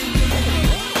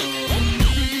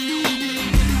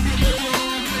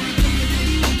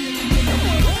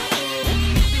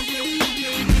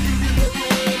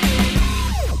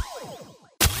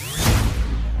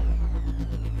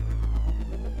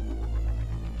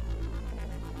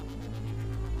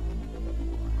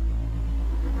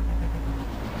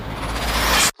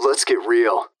 Let's get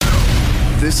real.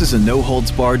 This is a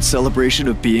no-holds-barred celebration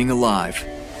of being alive.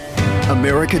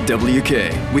 America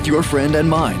W.K. with your friend and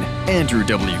mine, Andrew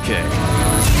W.K.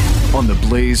 on the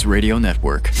Blaze Radio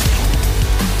Network.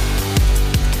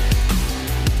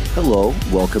 Hello,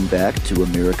 welcome back to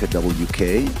America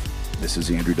W.K. This is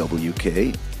Andrew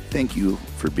W.K. Thank you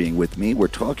for being with me. We're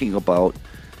talking about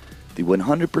the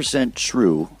 100%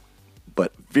 true,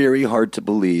 but very hard to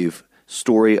believe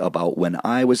story about when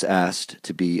I was asked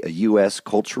to be a U.S.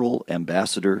 cultural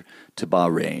ambassador to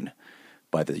Bahrain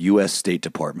by the U.S. State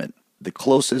Department. The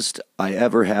closest I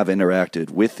ever have interacted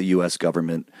with the U.S.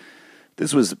 government.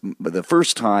 This was the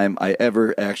first time I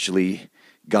ever actually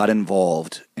got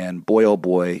involved, and boy, oh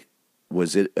boy,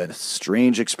 was it a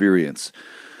strange experience.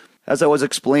 As I was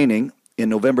explaining, in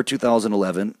November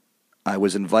 2011, I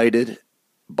was invited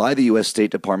by the U.S.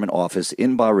 State Department office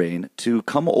in Bahrain to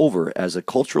come over as a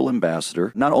cultural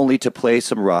ambassador, not only to play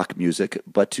some rock music,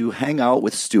 but to hang out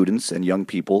with students and young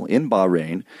people in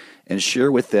Bahrain and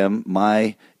share with them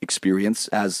my experience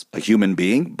as a human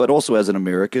being, but also as an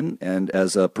American and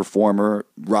as a performer,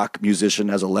 rock musician,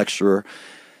 as a lecturer,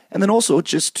 and then also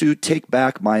just to take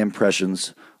back my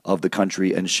impressions of the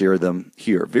country and share them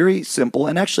here. Very simple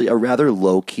and actually a rather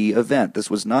low-key event. This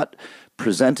was not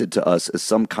presented to us as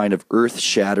some kind of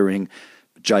earth-shattering,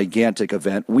 gigantic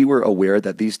event. We were aware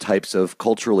that these types of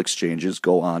cultural exchanges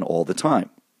go on all the time.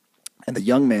 And the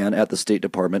young man at the State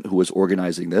Department who was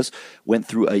organizing this went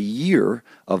through a year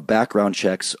of background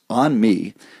checks on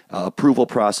me, approval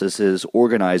processes,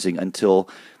 organizing until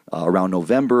around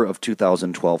November of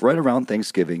 2012, right around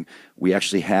Thanksgiving. We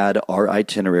actually had our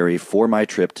itinerary for my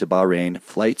trip to Bahrain,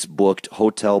 flights booked,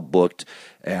 hotel booked,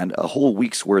 and a whole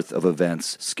week's worth of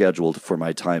events scheduled for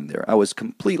my time there. I was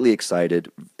completely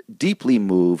excited, deeply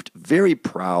moved, very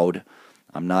proud.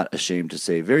 I'm not ashamed to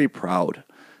say very proud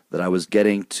that I was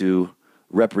getting to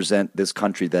represent this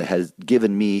country that has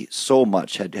given me so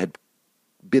much, had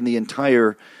been the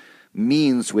entire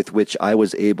means with which I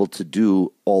was able to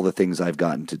do all the things I've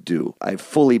gotten to do. I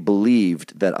fully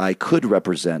believed that I could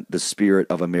represent the spirit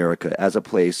of America as a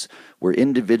place where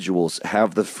individuals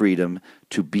have the freedom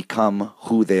to become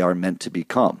who they are meant to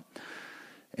become.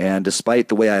 And despite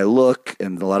the way I look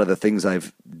and a lot of the things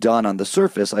I've done on the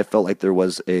surface, I felt like there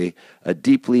was a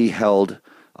deeply held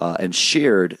and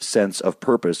shared sense of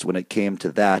purpose when it came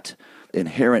to that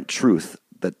inherent truth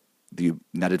that the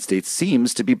United States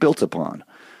seems to be built upon,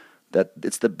 that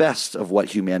it's the best of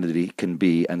what humanity can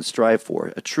be and strive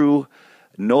for, a true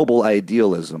noble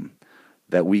idealism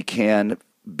that we can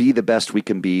be the best we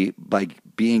can be by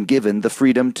being given the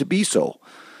freedom to be so.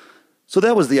 So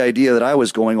that was the idea that I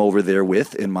was going over there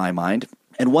with in my mind.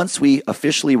 And once we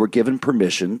officially were given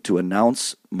permission to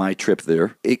announce my trip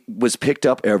there, it was picked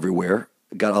up everywhere,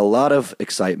 got a lot of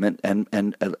excitement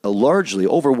and a largely,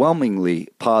 overwhelmingly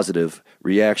positive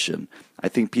reaction. I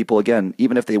think people, again,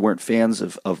 even if they weren't fans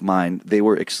of mine, they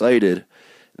were excited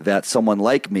that someone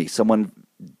like me, someone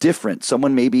different,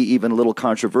 someone maybe even a little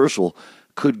controversial,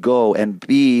 could go and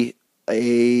be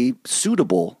a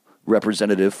suitable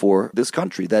representative for this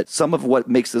country. That some of what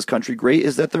makes this country great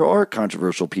is that there are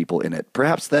controversial people in it.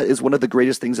 Perhaps that is one of the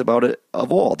greatest things about it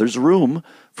of all. There's room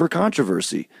for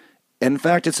controversy. In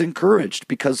fact, it's encouraged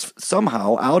because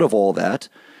somehow out of all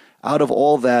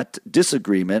that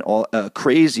disagreement,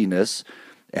 craziness,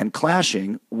 and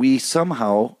clashing, we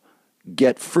somehow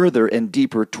get further and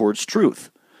deeper towards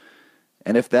truth.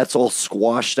 And if that's all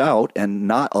squashed out and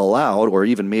not allowed or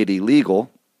even made illegal,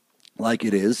 like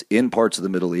it is in parts of the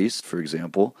Middle East, for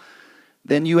example,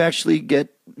 then you actually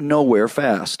get nowhere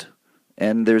fast.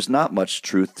 And there's not much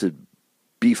truth to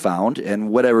be found, and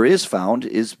whatever is found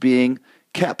is being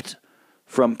kept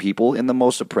from people in the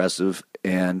most oppressive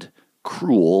and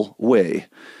cruel way.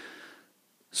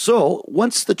 So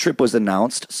once the trip was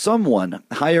announced, someone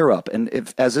higher up, and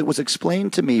as it was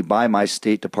explained to me by my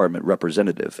State Department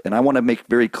representative, and I want to make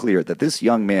very clear that this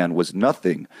young man was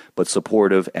nothing but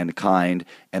supportive and kind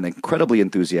and incredibly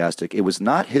enthusiastic. It was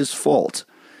not his fault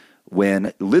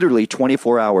when literally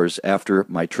 24 hours after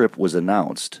my trip was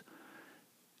announced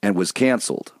and was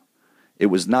canceled, it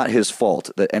was not his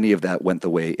fault that any of that went the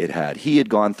way it had. He had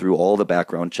gone through all the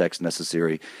background checks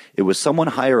necessary. It was someone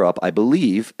higher up, I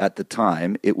believe at the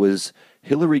time, it was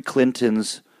Hillary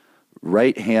Clinton's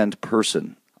right-hand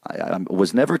person. I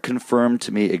was never confirmed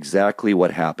to me exactly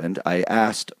what happened. I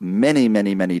asked many,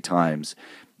 many, many times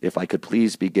if I could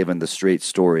please be given the straight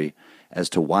story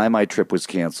as to why my trip was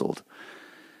canceled.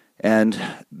 And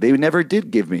they never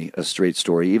did give me a straight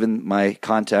story. Even my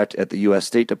contact at the U.S.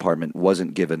 State Department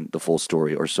wasn't given the full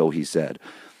story, or so he said.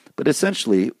 But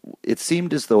essentially, it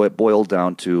seemed as though it boiled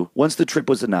down to, once the trip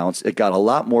was announced, it got a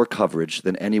lot more coverage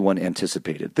than anyone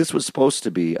anticipated. This was supposed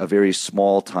to be a very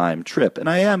small-time trip, and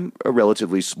I am a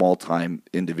relatively small-time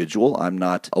individual. I'm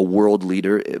not a world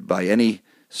leader by any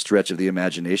stretch of the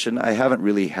imagination. I haven't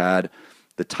really had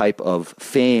the type of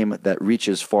fame that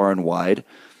reaches far and wide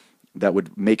that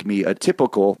would make me a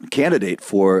typical candidate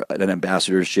for an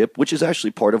ambassadorship, which is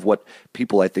actually part of what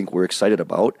people I think were excited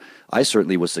about. I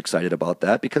certainly was excited about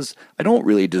that because I don't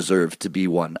really deserve to be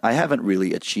one. I haven't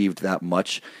really achieved that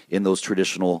much in those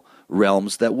traditional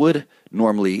realms that would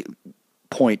normally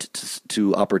point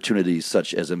to opportunities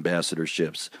such as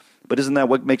ambassadorships. But isn't that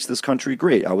what makes this country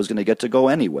great? I was going to get to go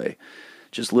anyway.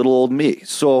 Just little old me.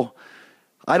 So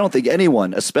I don't think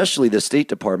anyone, especially the State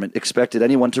Department, expected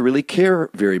anyone to really care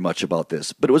very much about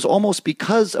this. But it was almost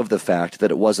because of the fact that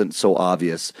it wasn't so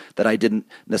obvious that I didn't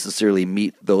necessarily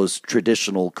meet those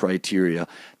traditional criteria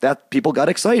that people got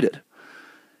excited.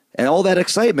 And all that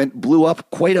excitement blew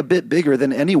up quite a bit bigger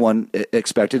than anyone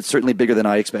expected, certainly bigger than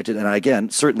I expected, and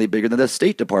again, certainly bigger than the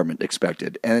State Department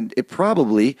expected. And it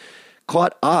probably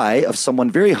caught eye of someone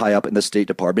very high up in the State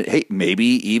Department, hey, maybe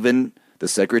even the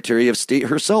Secretary of State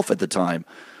herself at the time,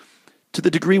 to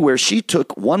the degree where she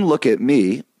took one look at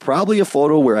me, probably a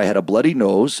photo where I had a bloody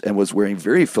nose and was wearing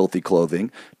very filthy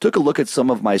clothing, took a look at some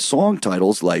of my song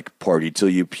titles like Party Till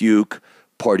You Puke,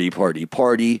 Party, Party,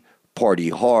 Party, Party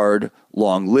Hard,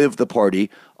 Long Live the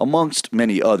Party, amongst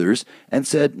many others, and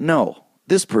said, no,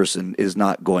 this person is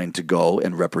not going to go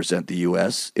and represent the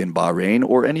U.S. in Bahrain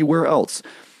or anywhere else.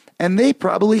 And they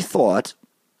probably thought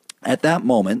at that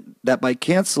moment that by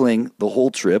canceling the whole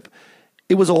trip,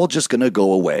 it was all just going to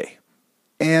go away.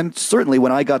 And certainly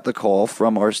when I got the call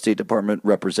from our State Department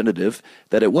representative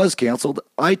that it was canceled,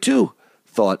 I too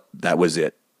thought that was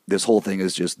it. This whole thing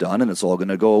is just done and it's all going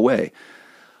to go away.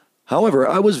 However,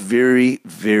 I was very,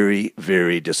 very,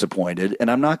 very disappointed.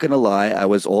 And I'm not going to lie, I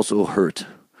was also hurt.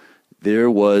 There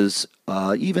was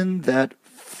even that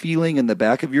feeling in the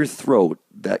back of your throat,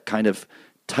 that kind of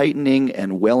tightening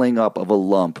and welling up of a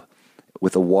lump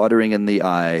with a watering in the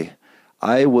eye.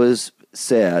 I was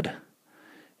sad,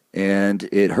 and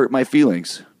it hurt my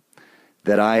feelings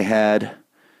that I had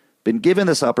been given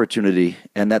this opportunity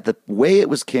and that the way it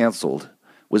was canceled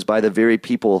was by the very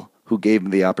people who gave me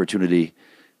the opportunity,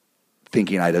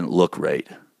 thinking I didn't look right.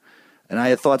 And I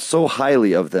had thought so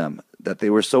highly of them, that they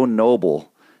were so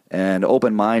noble and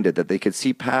open-minded, that they could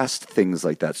see past things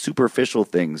like that, superficial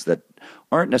things that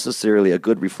aren't necessarily a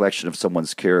good reflection of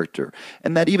someone's character.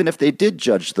 And that even if they did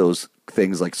judge those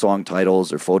things like song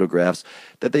titles or photographs,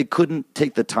 that they couldn't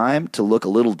take the time to look a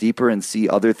little deeper and see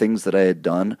other things that I had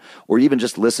done, or even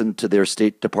just listen to their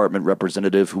State Department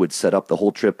representative who had set up the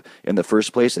whole trip in the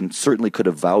first place, and certainly could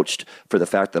have vouched for the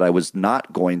fact that I was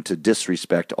not going to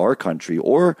disrespect our country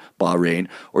or Bahrain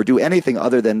or do anything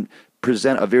other than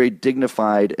present a very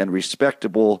dignified and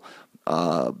respectable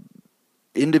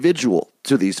individual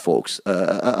to these folks,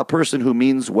 a person who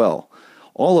means well.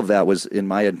 All of that was in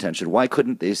my intention. Why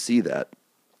couldn't they see that?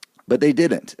 But they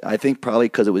didn't. I think probably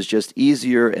because it was just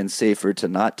easier and safer to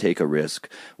not take a risk,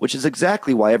 which is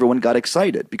exactly why everyone got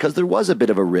excited, because there was a bit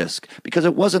of a risk, because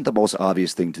it wasn't the most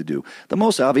obvious thing to do. The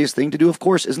most obvious thing to do, of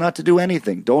course, is not to do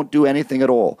anything. Don't do anything at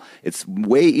all. It's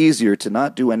way easier to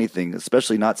not do anything,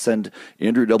 especially not send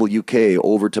Andrew W.K.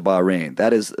 over to Bahrain.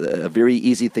 That is a very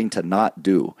easy thing to not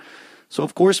do. So,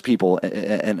 of course, people,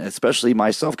 and especially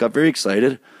myself, got very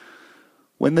excited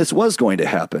when this was going to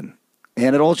happen.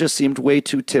 And it all just seemed way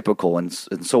too typical and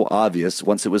so obvious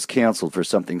once it was canceled for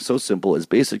something so simple as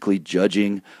basically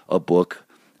judging a book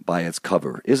by its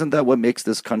cover. Isn't that what makes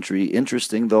this country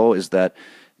interesting, though, is that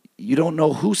you don't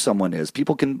know who someone is.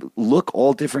 People can look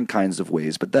all different kinds of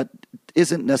ways, but that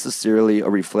isn't necessarily a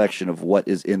reflection of what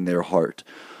is in their heart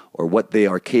or what they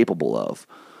are capable of.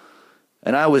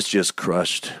 And I was just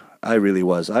crushed. I really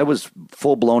was. I was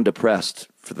full-blown depressed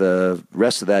for the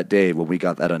rest of that day when we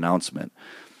got that announcement.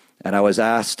 And I was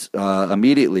asked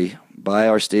immediately by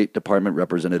our State Department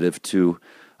representative to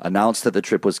announce that the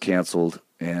trip was canceled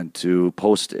and to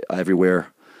post everywhere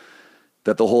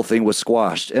that the whole thing was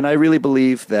squashed. And I really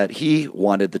believe that he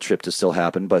wanted the trip to still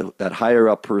happen, but that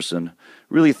higher-up person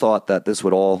really thought that this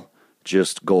would all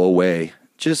just go away.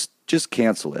 Just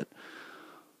cancel it.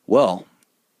 Well,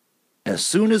 as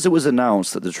soon as it was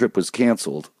announced that the trip was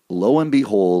canceled, lo and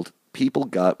behold, people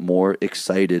got more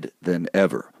excited than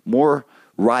ever, more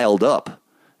riled up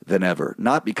than ever.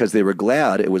 Not because they were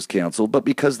glad it was canceled, but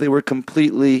because they were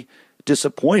completely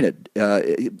disappointed,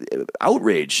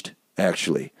 outraged,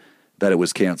 actually, that it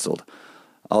was canceled.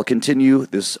 I'll continue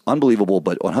this unbelievable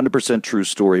but 100% true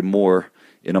story more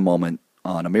in a moment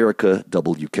on America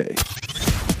W.K.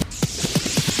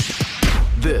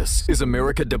 This is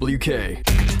America W.K.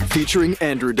 featuring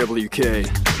Andrew W.K.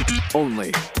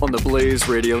 only on the Blaze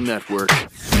Radio Network.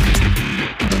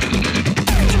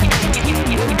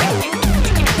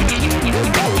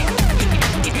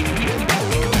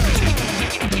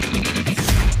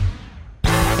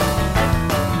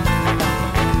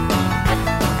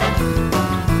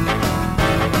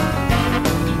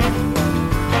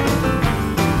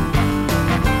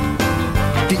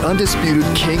 The undisputed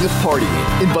king of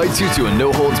partying invites you to a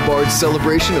no-holds-barred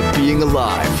celebration of being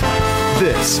alive.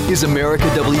 This is America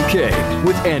W.K.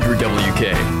 with Andrew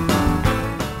W.K.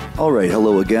 All right,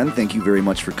 hello again. Thank you very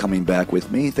much for coming back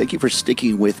with me. Thank you for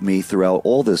sticking with me throughout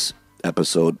all this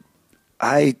episode.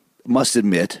 I must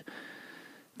admit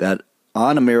that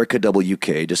on America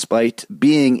W.K., despite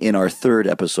being in our third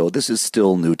episode, this is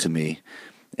still new to me.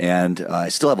 And I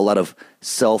still have a lot of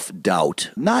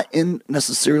self-doubt, not in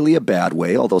necessarily a bad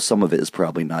way, although some of it is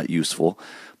probably not useful,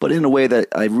 but in a way that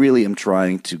I really am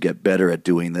trying to get better at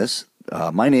doing this.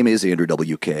 My name is Andrew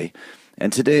W.K.,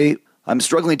 and today I'm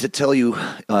struggling to tell you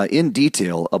in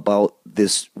detail about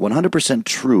this 100%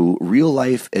 true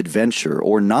real-life adventure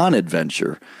or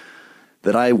non-adventure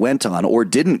that I went on or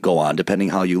didn't go on, depending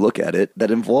how you look at it,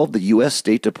 that involved the U.S.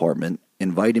 State Department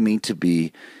inviting me to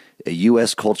be a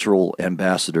U.S. cultural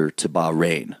ambassador to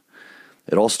Bahrain.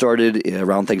 It all started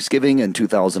around Thanksgiving in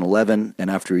 2011, and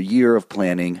after a year of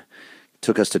planning,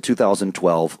 took us to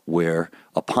 2012, where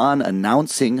upon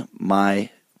announcing my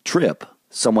trip,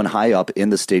 someone high up in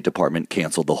the State Department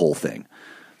canceled the whole thing.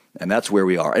 And that's where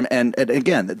we are. And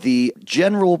again, the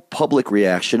general public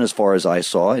reaction, as far as I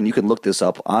saw, and you can look this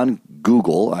up on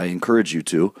Google, I encourage you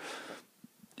to,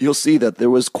 you'll see that there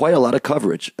was quite a lot of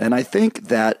coverage. And I think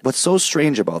that what's so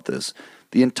strange about this,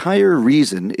 the entire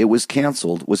reason it was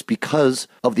canceled was because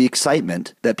of the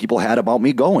excitement that people had about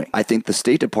me going. I think the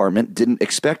State Department didn't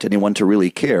expect anyone to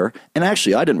really care. And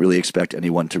actually, I didn't really expect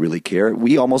anyone to really care.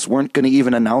 We almost weren't going to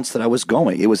even announce that I was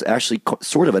going. It was actually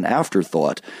sort of an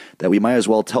afterthought that we might as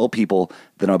well tell people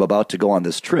that I'm about to go on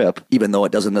this trip, even though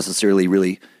it doesn't necessarily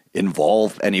really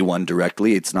involve anyone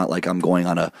directly. It's not like I'm going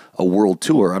on a world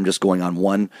tour. I'm just going on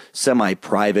one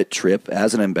semi-private trip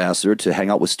as an ambassador to hang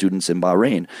out with students in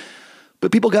Bahrain.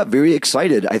 But people got very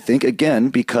excited, I think, again,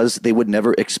 because they would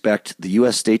never expect the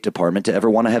U.S. State Department to ever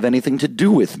want to have anything to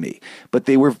do with me. But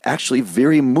they were actually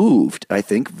very moved, I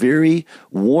think, very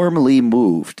warmly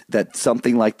moved that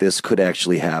something like this could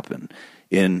actually happen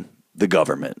in the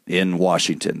government, in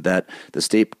Washington, that the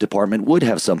State Department would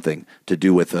have something to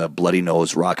do with a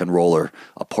bloody-nosed rock and roller,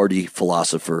 a party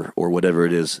philosopher, or whatever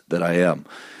it is that I am.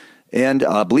 And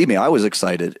believe me, I was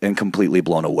excited and completely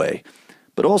blown away.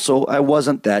 But also, I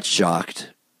wasn't that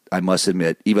shocked, I must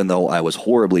admit, even though I was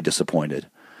horribly disappointed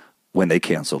when they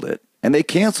canceled it. And they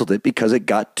canceled it because it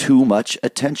got too much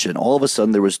attention. All of a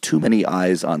sudden, there was too many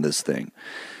eyes on this thing.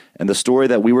 And the story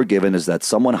that we were given is that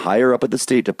someone higher up at the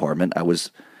State Department, I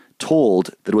was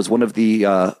told that it was one of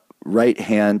the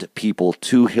right-hand people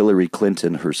to Hillary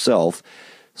Clinton herself,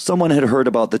 someone had heard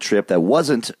about the trip that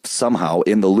wasn't somehow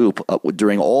in the loop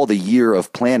during all the year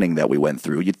of planning that we went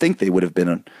through. You'd think they would have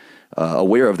been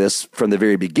aware of this from the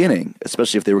very beginning,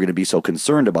 especially if they were going to be so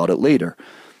concerned about it later.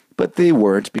 But they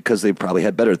weren't, because they probably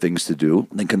had better things to do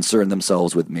than concern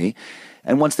themselves with me.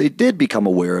 And once they did become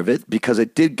aware of it, because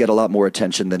it did get a lot more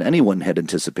attention than anyone had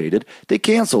anticipated, they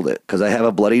canceled it because I have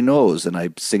a bloody nose and I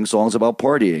sing songs about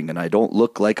partying and I don't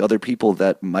look like other people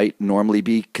that might normally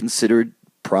be considered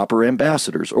proper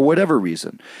ambassadors, or whatever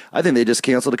reason. I think they just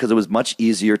canceled it because it was much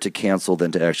easier to cancel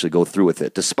than to actually go through with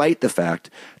it, despite the fact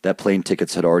that plane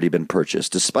tickets had already been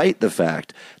purchased, despite the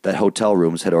fact that hotel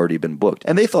rooms had already been booked.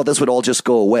 And they thought this would all just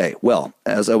go away. Well,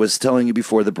 as I was telling you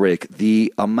before the break,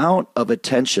 the amount of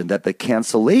attention that the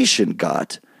cancellation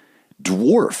got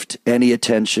dwarfed any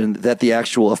attention that the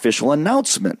actual official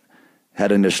announcement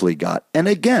had initially got. And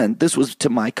again, this was to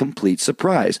my complete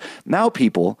surprise. Now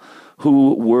people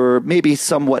who were maybe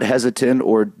somewhat hesitant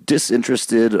or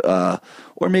disinterested,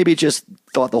 or maybe just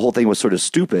thought the whole thing was sort of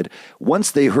stupid, once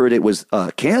they heard it was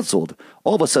canceled,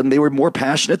 all of a sudden they were more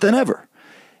passionate than ever.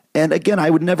 And again,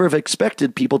 I would never have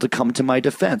expected people to come to my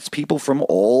defense. People from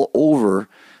all over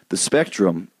the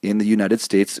spectrum in the United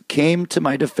States came to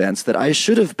my defense that I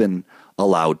should have been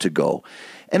allowed to go.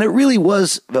 And it really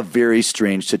was a very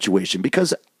strange situation,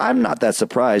 because I'm not that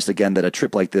surprised, again, that a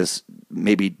trip like this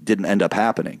maybe didn't end up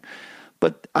happening.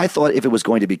 But I thought if it was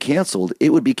going to be canceled,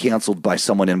 it would be canceled by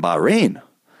someone in Bahrain,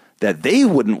 that they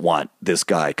wouldn't want this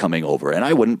guy coming over, and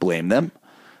I wouldn't blame them.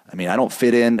 I mean, I don't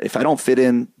fit in. If I don't fit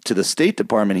in to the State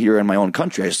Department here in my own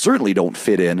country, I certainly don't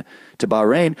fit in to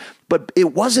Bahrain. But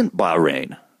it wasn't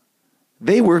Bahrain.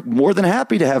 They were more than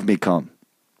happy to have me come.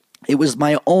 It was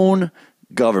my own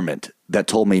government that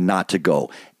told me not to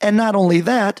go. And not only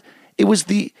that, it was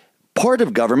the part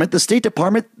of government, the State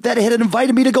Department, that had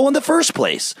invited me to go in the first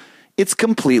place. It's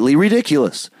completely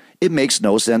ridiculous. It makes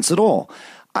no sense at all.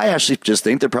 I actually just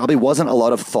think there probably wasn't a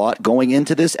lot of thought going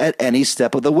into this at any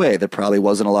step of the way. There probably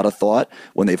wasn't a lot of thought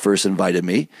when they first invited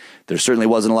me. There certainly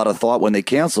wasn't a lot of thought when they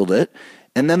canceled it.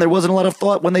 And then there wasn't a lot of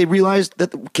thought when they realized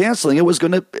that canceling it was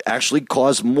going to actually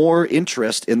cause more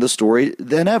interest in the story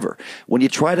than ever. When you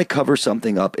try to cover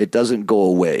something up, it doesn't go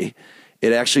away.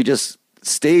 It actually just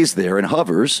stays there and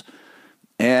hovers,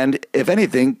 and if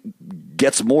anything,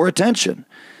 gets more attention.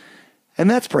 And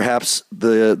that's perhaps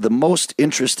the most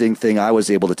interesting thing I was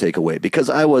able to take away, because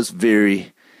I was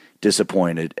very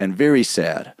disappointed and very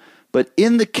sad. But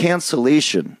in the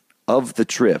cancellation of the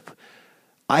trip,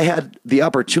 I had the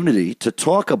opportunity to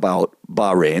talk about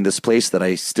Bahrain, this place that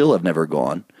I still have never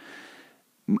gone,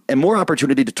 and more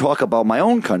opportunity to talk about my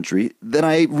own country than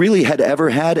I really had ever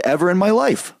in my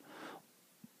life.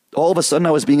 All of a sudden,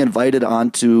 I was being invited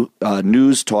onto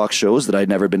news talk shows that I'd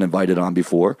never been invited on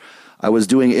before. I was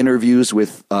doing interviews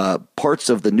with parts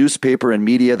of the newspaper and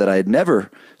media that I had never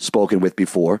spoken with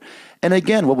before. And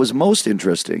again, what was most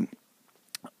interesting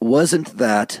wasn't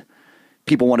that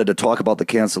people wanted to talk about the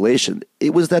cancellation.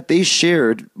 It was that they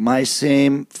shared my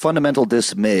same fundamental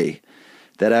dismay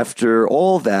that after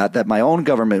all that my own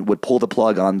government would pull the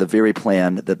plug on the very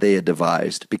plan that they had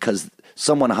devised because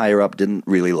someone higher up didn't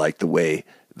really like the way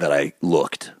that I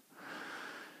looked.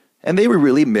 And they were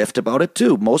really miffed about it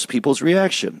too, most people's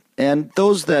reaction. And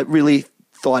those that really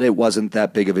thought it wasn't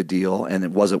that big of a deal and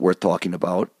it wasn't worth talking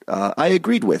about, I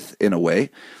agreed with in a way.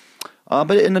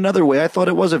 But in another way, I thought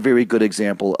it was a very good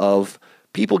example of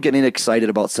people getting excited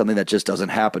about something that just doesn't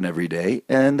happen every day,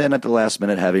 and then at the last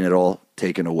minute having it all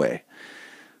taken away.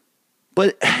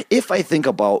 But if I think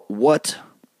about what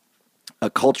a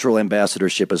cultural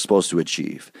ambassadorship is supposed to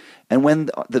achieve, and when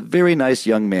the very nice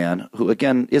young man, who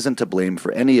again isn't to blame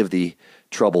for any of the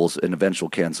troubles and eventual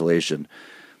cancellation,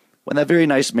 when that very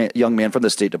nice young man from the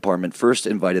State Department first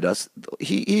invited us,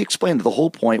 he explained that the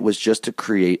whole point was just to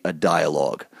create a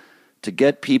dialogue, to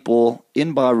get people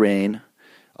in Bahrain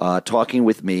talking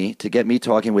with me, to get me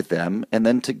talking with them, and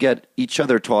then to get each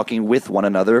other talking with one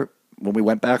another when we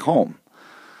went back home.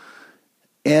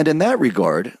 And in that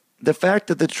regard, the fact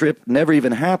that the trip never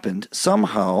even happened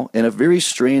somehow, in a very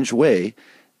strange way,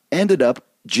 ended up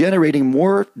generating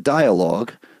more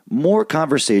dialogue, more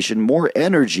conversation, more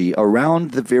energy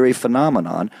around the very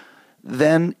phenomenon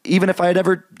than even if I had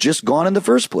ever just gone in the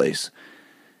first place.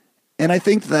 And I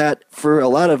think that for a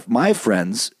lot of my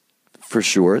friends, for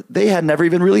sure, they had never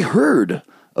even really heard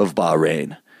of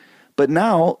Bahrain. But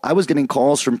now I was getting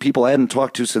calls from people I hadn't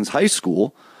talked to since high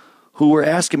school who were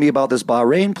asking me about this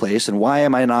Bahrain place and why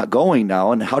am I not going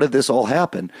now and how did this all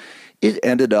happen. It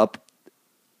ended up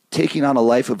taking on a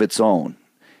life of its own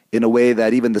in a way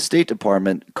that even the State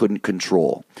Department couldn't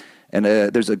control. And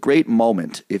there's a great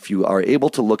moment, if you are able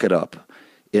to look it up,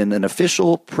 in an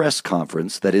official press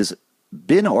conference that has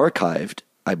been archived,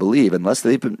 I believe, unless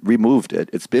they've removed it.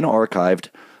 It's been archived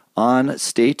on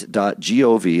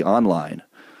state.gov online,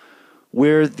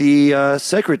 where the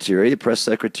secretary, the press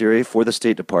secretary for the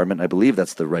State Department, I believe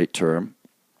that's the right term,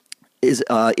 is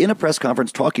in a press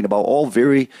conference talking about all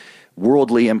very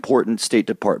worldly important State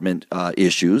Department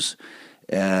issues.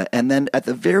 And then at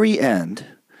the very end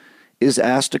is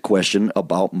asked a question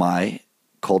about my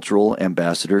cultural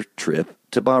ambassador trip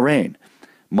to Bahrain,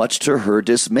 much to her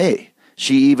dismay.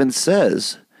 She even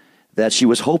says that she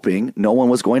was hoping no one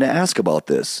was going to ask about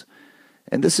this.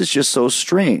 And this is just so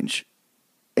strange.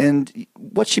 And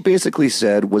what she basically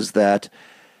said was that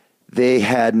they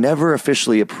had never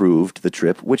officially approved the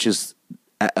trip, which is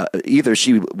either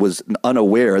she was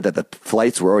unaware that the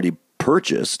flights were already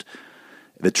purchased,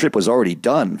 the trip was already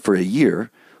done for a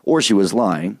year, or she was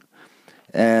lying,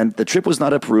 and the trip was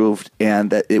not approved,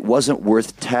 and that it wasn't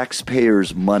worth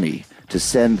taxpayers' money to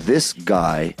send this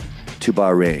guy to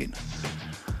Bahrain.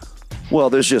 Well,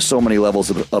 there's just so many levels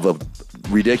of a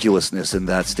ridiculousness in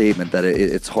that statement that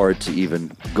it's hard to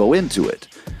even go into it.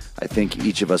 I think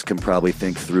each of us can probably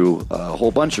think through a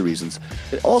whole bunch of reasons.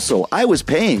 Also, I was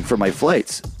paying for my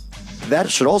flights. That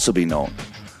should also be known.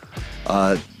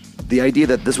 The idea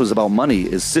that this was about money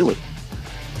is silly.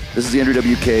 This is the Andrew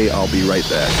W.K. I'll be right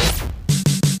back.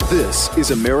 This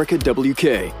is America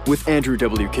W.K. with Andrew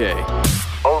W.K.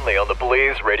 Only on the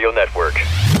Blaze Radio Network.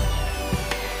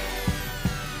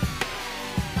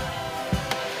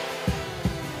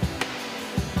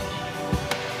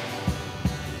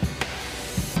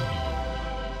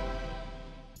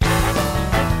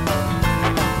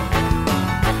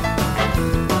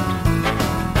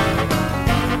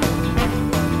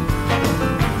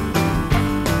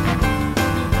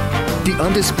 The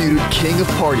undisputed king of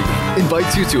party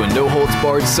invites you to a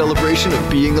no-holds-barred celebration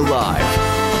of being alive.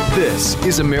 This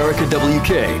is America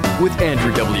W.K. with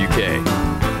Andrew W.K.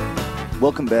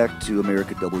 Welcome back to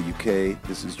America W.K.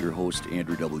 This is your host,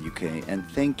 Andrew W.K. And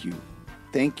thank you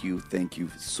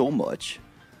so much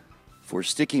for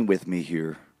sticking with me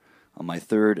here on my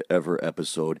third ever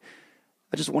episode.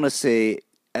 I just want to say,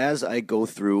 as I go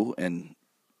through and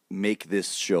make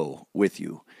this show with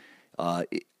you,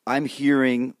 I'm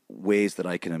hearing ways that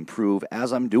I can improve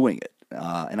as I'm doing it.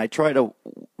 And I try to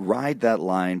ride that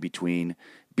line between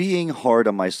being hard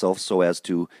on myself so as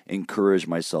to encourage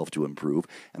myself to improve,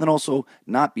 and then also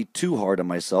not be too hard on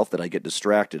myself that I get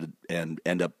distracted and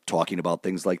end up talking about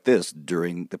things like this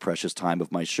during the precious time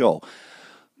of my show.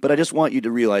 But I just want you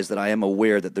to realize that I am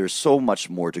aware that there's so much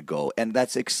more to go, and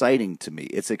that's exciting to me.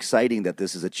 It's exciting that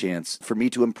this is a chance for me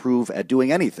to improve at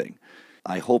doing anything.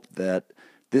 I hope that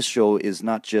this show is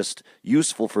not just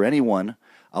useful for anyone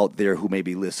out there who may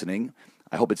be listening.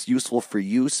 I hope it's useful for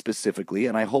you specifically,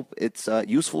 and I hope it's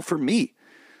useful for me.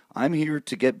 I'm here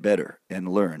to get better and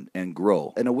learn and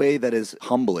grow in a way that is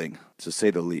humbling, to say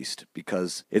the least,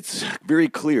 because it's very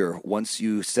clear once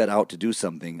you set out to do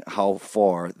something how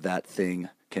far that thing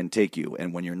can take you.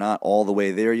 And when you're not all the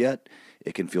way there yet,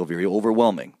 it can feel very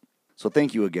overwhelming. So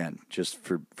thank you again just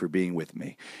for being with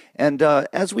me. And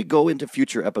as we go into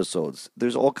future episodes,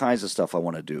 there's all kinds of stuff I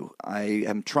want to do. I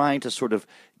am trying to sort of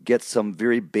get some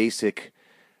very basic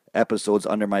episodes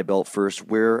under my belt first,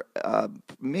 where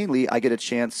mainly I get a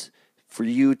chance for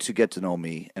you to get to know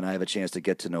me, and I have a chance to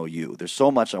get to know you. There's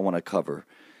so much I want to cover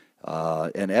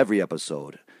in every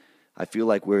episode. I feel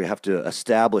like we have to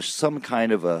establish some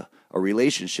kind of a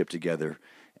relationship together.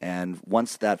 And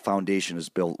once that foundation is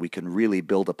built, we can really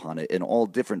build upon it in all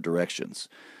different directions.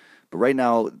 But right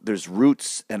now, there's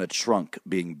roots and a trunk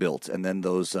being built, and then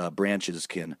those branches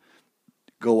can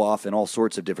go off in all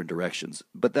sorts of different directions.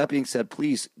 But that being said,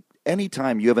 please,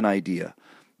 anytime you have an idea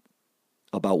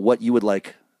about what you would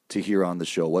like to hear on the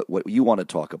show, what you want to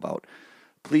talk about,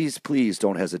 please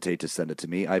don't hesitate to send it to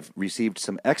me. I've received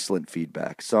some excellent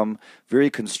feedback, some very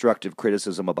constructive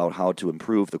criticism about how to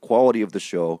improve the quality of the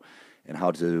show and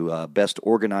how to best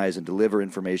organize and deliver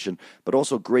information, but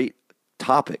also great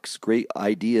topics, great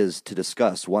ideas to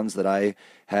discuss, ones that I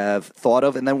have thought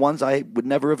of and then ones I would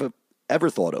never have ever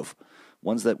thought of,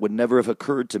 ones that would never have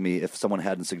occurred to me if someone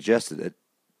hadn't suggested it.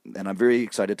 And I'm very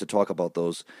excited to talk about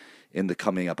those in the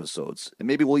coming episodes. And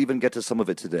maybe we'll even get to some of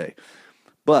it today.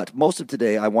 But most of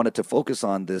today, I wanted to focus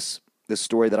on this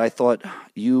story that I thought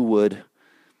you would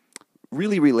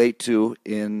really relate to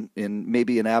in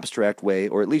maybe an abstract way,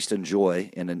 or at least enjoy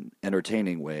in an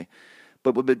entertaining way,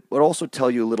 but would also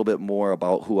tell you a little bit more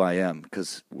about who I am,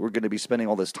 because we're going to be spending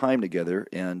all this time together,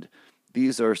 and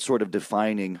these are sort of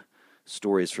defining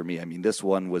stories for me. I mean, this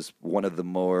one was one of the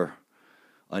more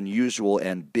unusual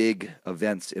and big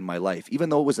events in my life, even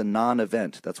though it was a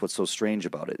non-event. That's what's so strange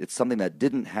about it. It's something that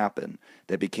didn't happen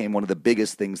that became one of the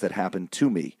biggest things that happened to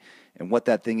me. And what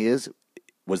that thing is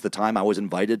was the time I was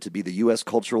invited to be the U.S.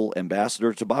 Cultural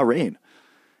Ambassador to Bahrain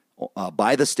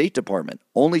by the State Department,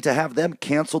 only to have them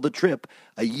cancel the trip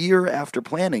a year after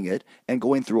planning it and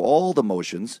going through all the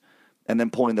motions and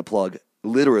then pulling the plug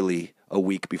literally a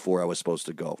week before I was supposed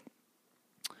to go,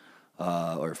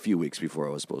 or a few weeks before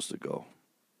I was supposed to go.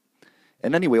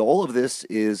 And anyway, all of this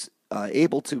is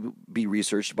able to be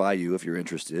researched by you if you're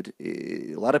interested.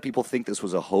 A lot of people think this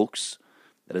was a hoax.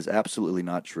 That is absolutely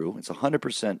not true. It's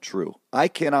 100% true. I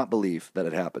cannot believe that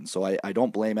it happened, so I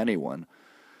don't blame anyone.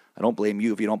 I don't blame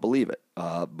you if you don't believe it.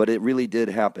 But it really did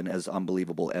happen, as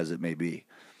unbelievable as it may be.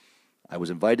 I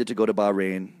was invited to go to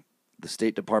Bahrain. The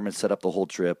State Department set up the whole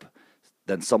trip.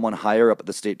 Then someone higher up at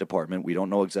the State Department, we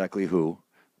don't know exactly who,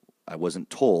 I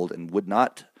wasn't told and would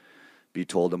not be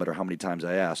told, no matter how many times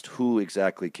I asked, who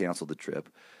exactly canceled the trip.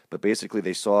 But basically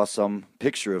they saw some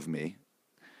picture of me.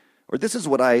 Or this is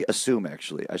what I assume,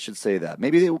 actually. I should say that.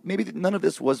 Maybe none of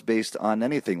this was based on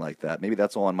anything like that. Maybe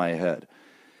that's all in my head.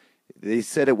 They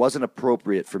said it wasn't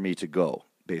appropriate for me to go,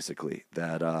 basically.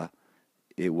 That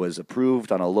it was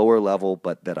approved on a lower level,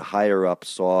 but that a higher up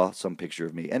saw some picture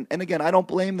of me. And again, I don't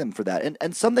blame them for that.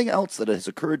 And something else that has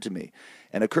occurred to me,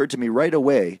 and occurred to me right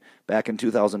away back in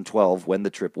 2012 when the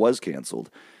trip was canceled,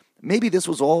 maybe this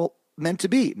was all meant to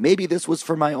be. Maybe this was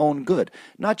for my own good.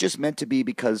 Not just meant to be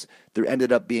because there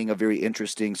ended up being a very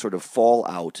interesting sort of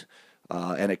fallout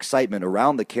and excitement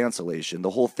around the cancellation.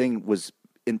 The whole thing was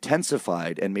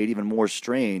intensified and made even more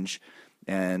strange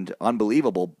and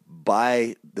unbelievable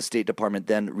by the State Department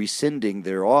then rescinding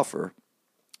their offer.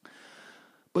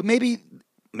 But maybe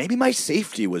my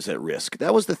safety was at risk.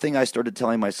 That was the thing I started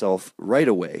telling myself right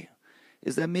away,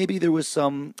 is that maybe there was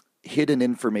some hidden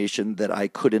information that I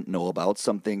couldn't know about,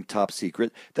 something top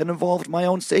secret that involved my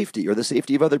own safety or the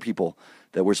safety of other people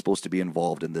that were supposed to be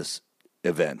involved in this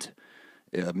event.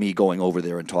 Me going over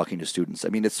there and talking to students. I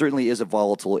mean, it certainly is a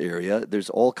volatile area. There's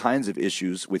all kinds of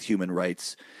issues with human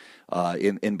rights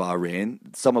in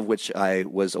Bahrain, some of which I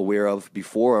was aware of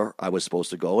before I was supposed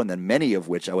to go, and then many of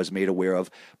which I was made aware of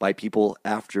by people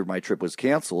after my trip was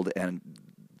canceled, and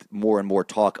more and more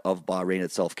talk of Bahrain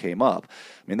itself came up.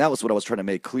 I mean, that was what I was trying to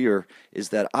make clear, is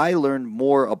that I learned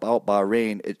more about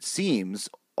Bahrain, it seems,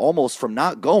 almost from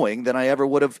not going than I ever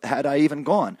would have had I even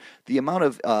gone. The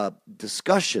amount of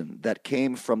discussion that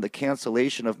came from the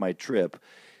cancellation of my trip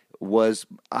was,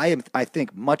 I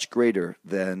think, much greater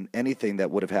than anything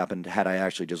that would have happened had I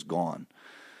actually just gone.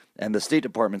 And the State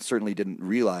Department certainly didn't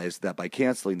realize that by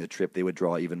canceling the trip, they would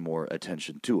draw even more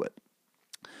attention to it.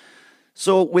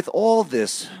 So with all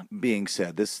this being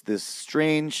said, this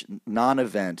strange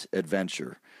non-event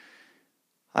adventure,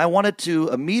 I wanted to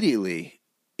immediately,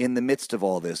 in the midst of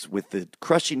all this, with the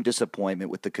crushing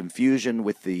disappointment, with the confusion,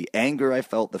 with the anger I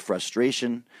felt, the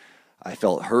frustration, I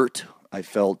felt hurt, I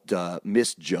felt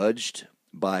misjudged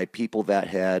by people that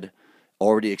had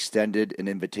already extended an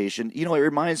invitation. You know, it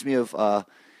reminds me of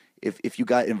if you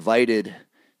got invited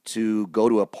to go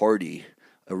to a party,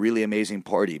 a really amazing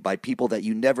party, by people that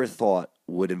you never thought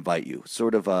would invite you,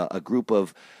 sort of a group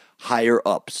of higher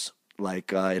ups,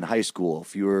 like in high school,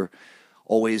 if you were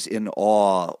always in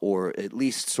awe or at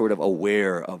least sort of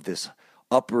aware of this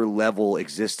upper level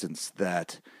existence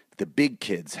that the big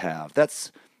kids have.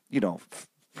 That's, you know,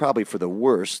 probably for the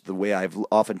worst, the way I've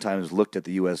oftentimes looked at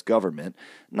the U.S. government,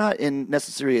 not in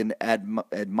necessarily an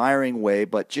admiring way,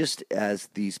 but just as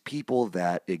these people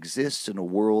that exist in a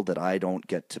world that I don't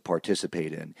get to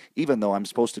participate in, even though I'm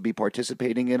supposed to be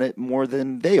participating in it more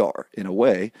than they are, in a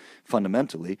way,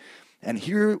 fundamentally. And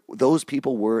here those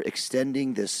people were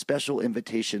extending this special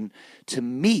invitation to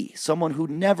me, someone who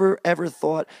never, ever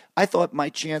thought, I thought my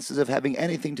chances of having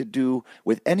anything to do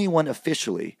with anyone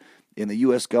officially in the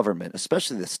U.S. government,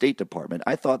 especially the State Department,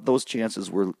 I thought those chances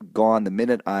were gone the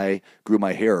minute I grew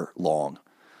my hair long.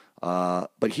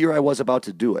 But here I was about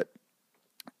to do it.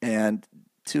 And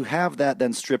to have that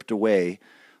then stripped away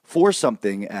for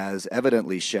something as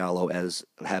evidently shallow as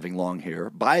having long hair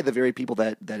by the very people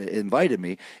that invited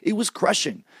me, it was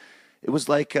crushing. It was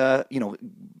like,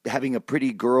 having a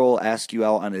pretty girl ask you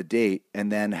out on a date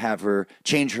and then have her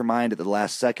change her mind at the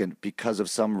last second because of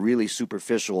some really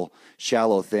superficial,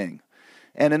 shallow thing.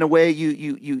 And in a way,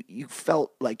 you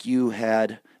felt like you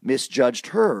had misjudged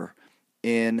her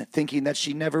in thinking that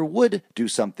she never would do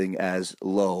something as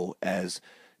low as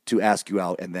to ask you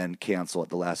out and then cancel at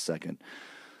the last second.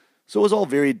 So it was all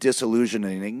very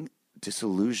disillusioning,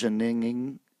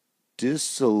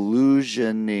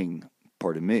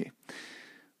 pardon me.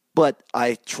 But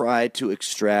I tried to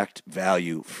extract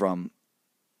value from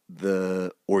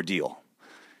the ordeal.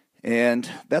 And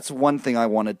that's one thing I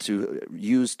wanted to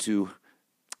use to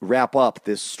wrap up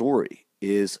this story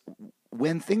is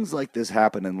when things like this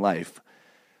happen in life,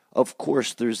 of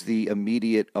course, there's the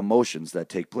immediate emotions that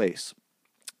take place.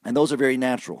 And those are very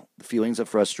natural. The feelings of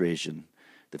frustration,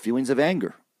 the feelings of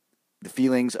anger, the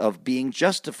feelings of being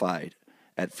justified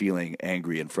at feeling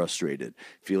angry and frustrated,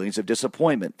 feelings of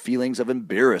disappointment, feelings of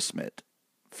embarrassment,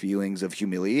 feelings of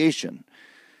humiliation,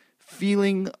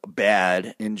 feeling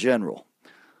bad in general.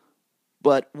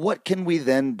 But what can we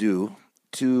then do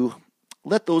to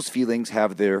let those feelings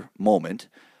have their moment,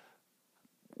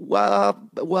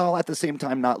 while at the same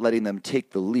time not letting them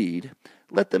take the lead?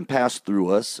 Let them pass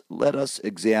through us. Let us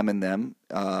examine them,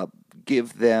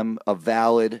 give them a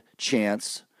valid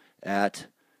chance at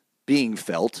being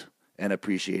felt and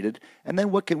appreciated. And then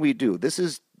what can we do? This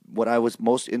is what I was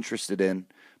most interested in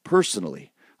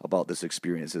personally about this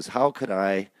experience, is how could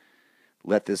I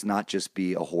let this not just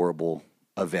be a horrible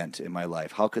event in my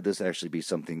life? How could this actually be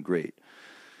something great?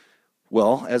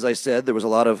 Well, as I said, there was a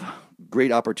lot of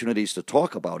great opportunities to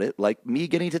talk about it, like me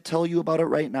getting to tell you about it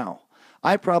right now.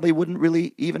 I probably wouldn't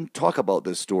really even talk about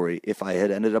this story if I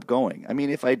had ended up going. I mean,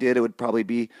 if I did, it would probably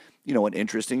be, an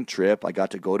interesting trip. I got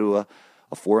to go to a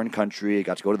foreign country. I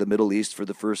got to go to the Middle East for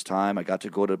the first time. I got to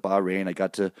go to Bahrain. I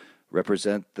got to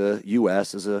represent the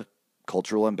U.S. as a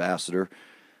cultural ambassador.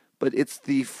 But it's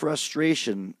the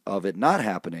frustration of it not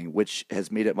happening which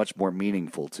has made it much more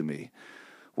meaningful to me.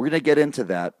 We're going to get into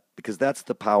that because that's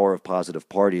the power of positive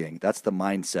partying. That's the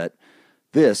mindset.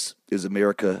 This is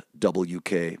America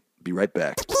W.K. Be right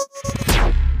back.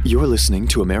 You're listening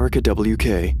to America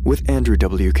W.K. with Andrew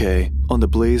W.K. on the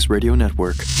Blaze Radio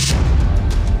Network.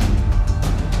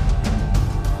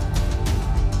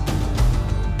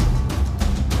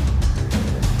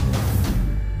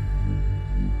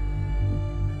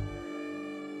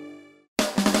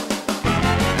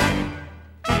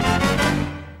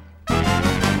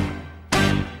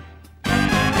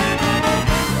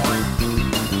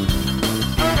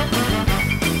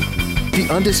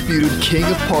 The undisputed king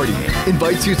of partying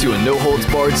invites you to a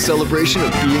no-holds-barred celebration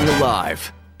of being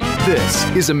alive. This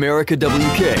is America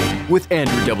W.K. with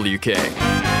Andrew W.K.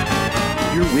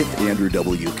 You're with Andrew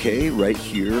W.K. right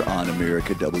here on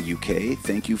America W.K.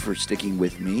 Thank you for sticking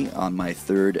with me on my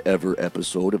third ever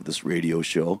episode of this radio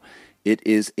show. It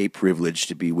is a privilege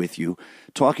to be with you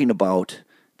talking about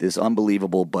this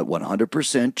unbelievable but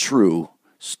 100% true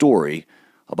story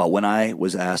about when I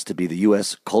was asked to be the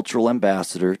U.S. Cultural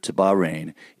Ambassador to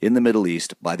Bahrain in the Middle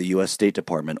East by the U.S. State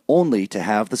Department, only to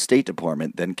have the State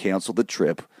Department then cancel the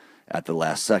trip at the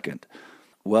last second.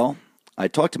 Well, I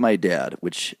talked to my dad,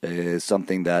 which is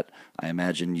something that I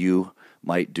imagine you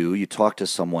might do. You talk to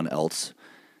someone else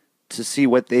to see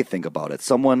what they think about it.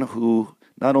 Someone who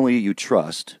not only you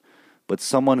trust, but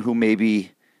someone who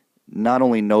maybe not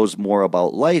only knows more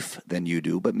about life than you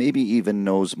do, but maybe even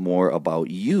knows more about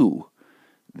you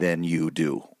than you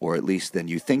do, or at least than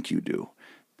you think you do.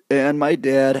 And my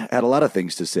dad had a lot of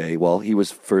things to say. Well, he was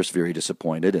first very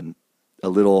disappointed and a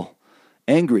little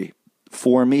angry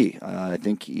for me. I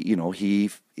think,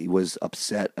 he was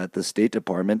upset at the State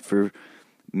Department for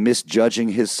misjudging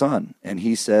his son. And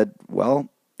he said, well,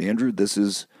 Andrew, this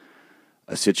is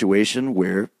a situation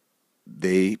where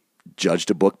they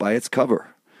judged a book by its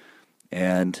cover.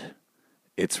 And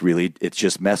it's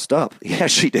just messed up. He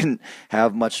actually didn't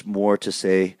have much more to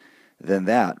say than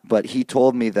that. But he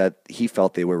told me that he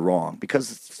felt they were wrong.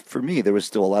 Because for me, there was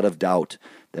still a lot of doubt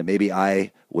that maybe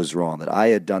I was wrong, that I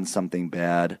had done something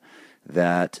bad,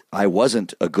 that I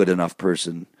wasn't a good enough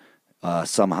person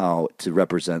somehow to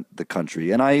represent the country.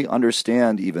 And I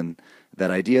understand even that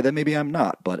idea that maybe I'm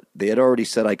not. But they had already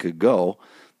said I could go,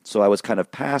 so I was kind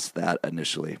of past that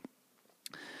initially.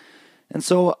 And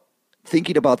so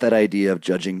thinking about that idea of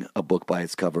judging a book by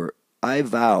its cover, I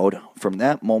vowed from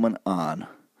that moment on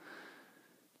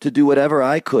to do whatever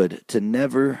I could to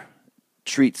never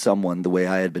treat someone the way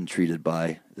I had been treated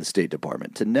by the State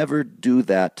Department, to never do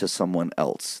that to someone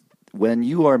else. When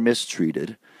you are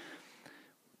mistreated,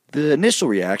 the initial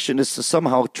reaction is to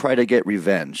somehow try to get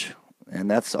revenge, and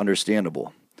that's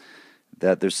understandable.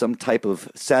 That there's some type of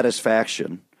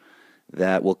satisfaction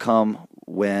that will come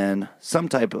when some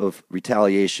type of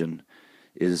retaliation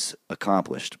is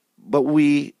accomplished. But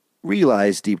we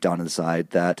realize deep down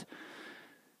inside that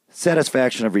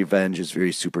satisfaction of revenge is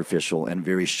very superficial and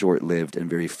very short-lived and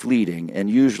very fleeting, and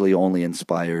usually only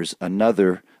inspires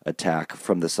another attack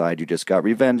from the side you just got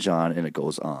revenge on, and it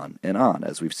goes on,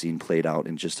 as we've seen played out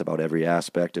in just about every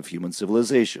aspect of human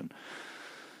civilization.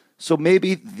 So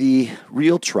maybe the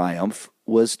real triumph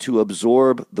was to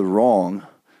absorb the wrong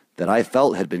that I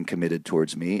felt had been committed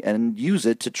towards me and use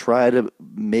it to try to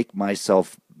make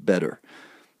myself better.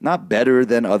 Not better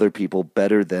than other people,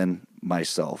 better than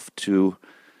myself, to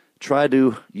try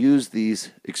to use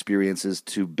these experiences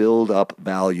to build up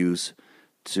values,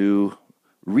 to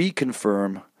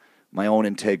reconfirm my own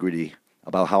integrity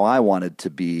about how I wanted to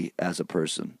be as a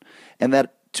person. And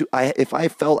that if I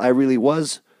felt I really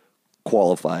was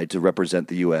qualified to represent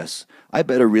the U.S., I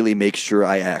better really make sure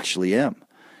I actually am.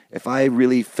 If I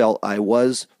really felt I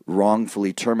was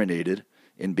wrongfully terminated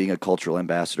in being a cultural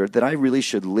ambassador, then I really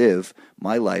should live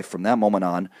my life from that moment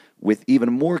on with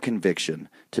even more conviction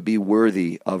to be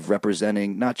worthy of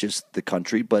representing not just the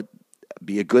country, but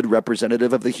be a good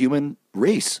representative of the human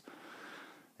race.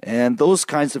 And those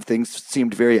kinds of things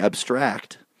seemed very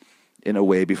abstract in a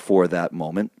way before that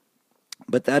moment.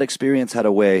 But that experience had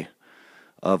a way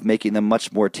of making them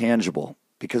much more tangible,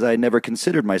 because I never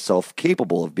considered myself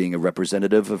capable of being a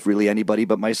representative of really anybody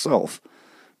but myself.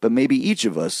 But maybe each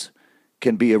of us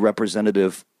can be a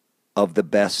representative of the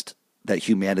best that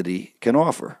humanity can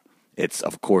offer. It's,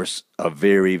 of course, a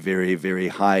very, very, very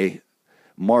high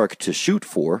mark to shoot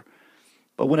for,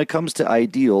 but when it comes to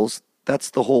ideals, that's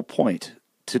the whole point,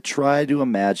 to try to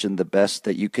imagine the best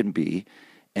that you can be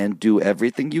and do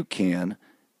everything you can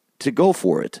to go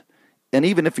for it. And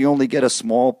even if you only get a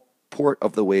small part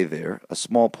of the way there, a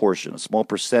small portion, a small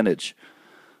percentage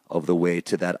of the way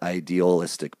to that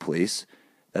idealistic place,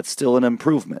 that's still an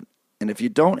improvement. And if you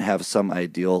don't have some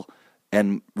ideal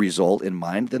end result in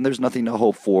mind, then there's nothing to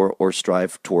hope for or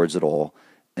strive towards at all,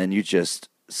 and you just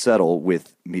settle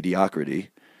with mediocrity,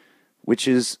 which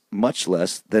is much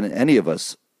less than any of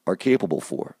us are capable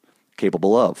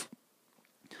of.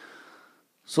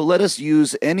 So let us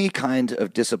use any kind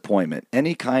of disappointment,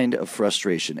 any kind of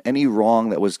frustration, any wrong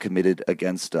that was committed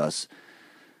against us,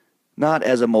 not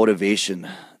as a motivation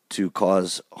to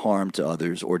cause harm to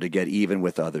others or to get even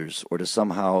with others or to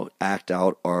somehow act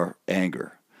out our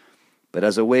anger, but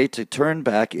as a way to turn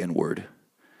back inward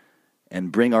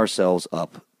and bring ourselves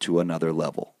up to another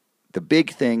level. The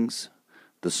big things,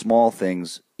 the small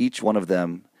things, each one of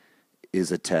them is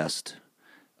a test,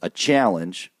 a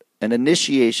challenge, an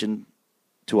initiation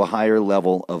to a higher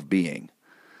level of being.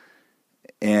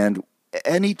 And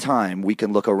any time we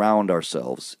can look around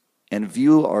ourselves and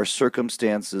view our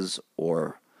circumstances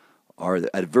or our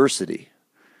adversity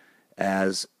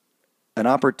as an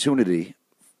opportunity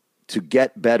to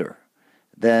get better,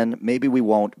 then maybe we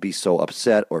won't be so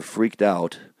upset or freaked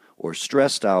out or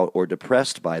stressed out or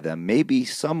depressed by them. Maybe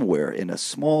somewhere in a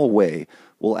small way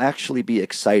we'll actually be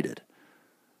excited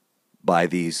by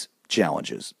these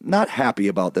challenges. Not happy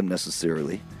about them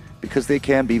necessarily, because they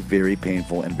can be very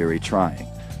painful and very trying,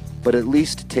 but at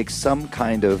least take some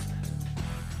type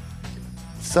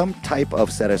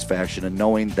of satisfaction in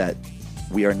knowing that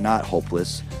we are not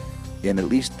hopeless in at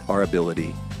least our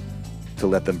ability to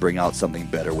let them bring out something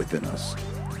better within us.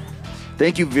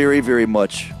 Thank you very, very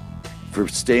much for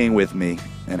staying with me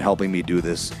and helping me do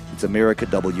this. It's America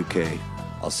W.K.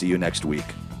 I'll see you next week.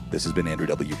 This has been Andrew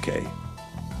W.K.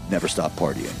 Never stop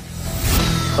partying.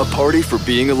 A party for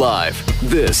being alive.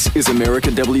 This is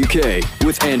America W.K.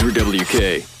 with Andrew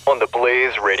W.K. On the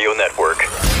Blaze Radio Network.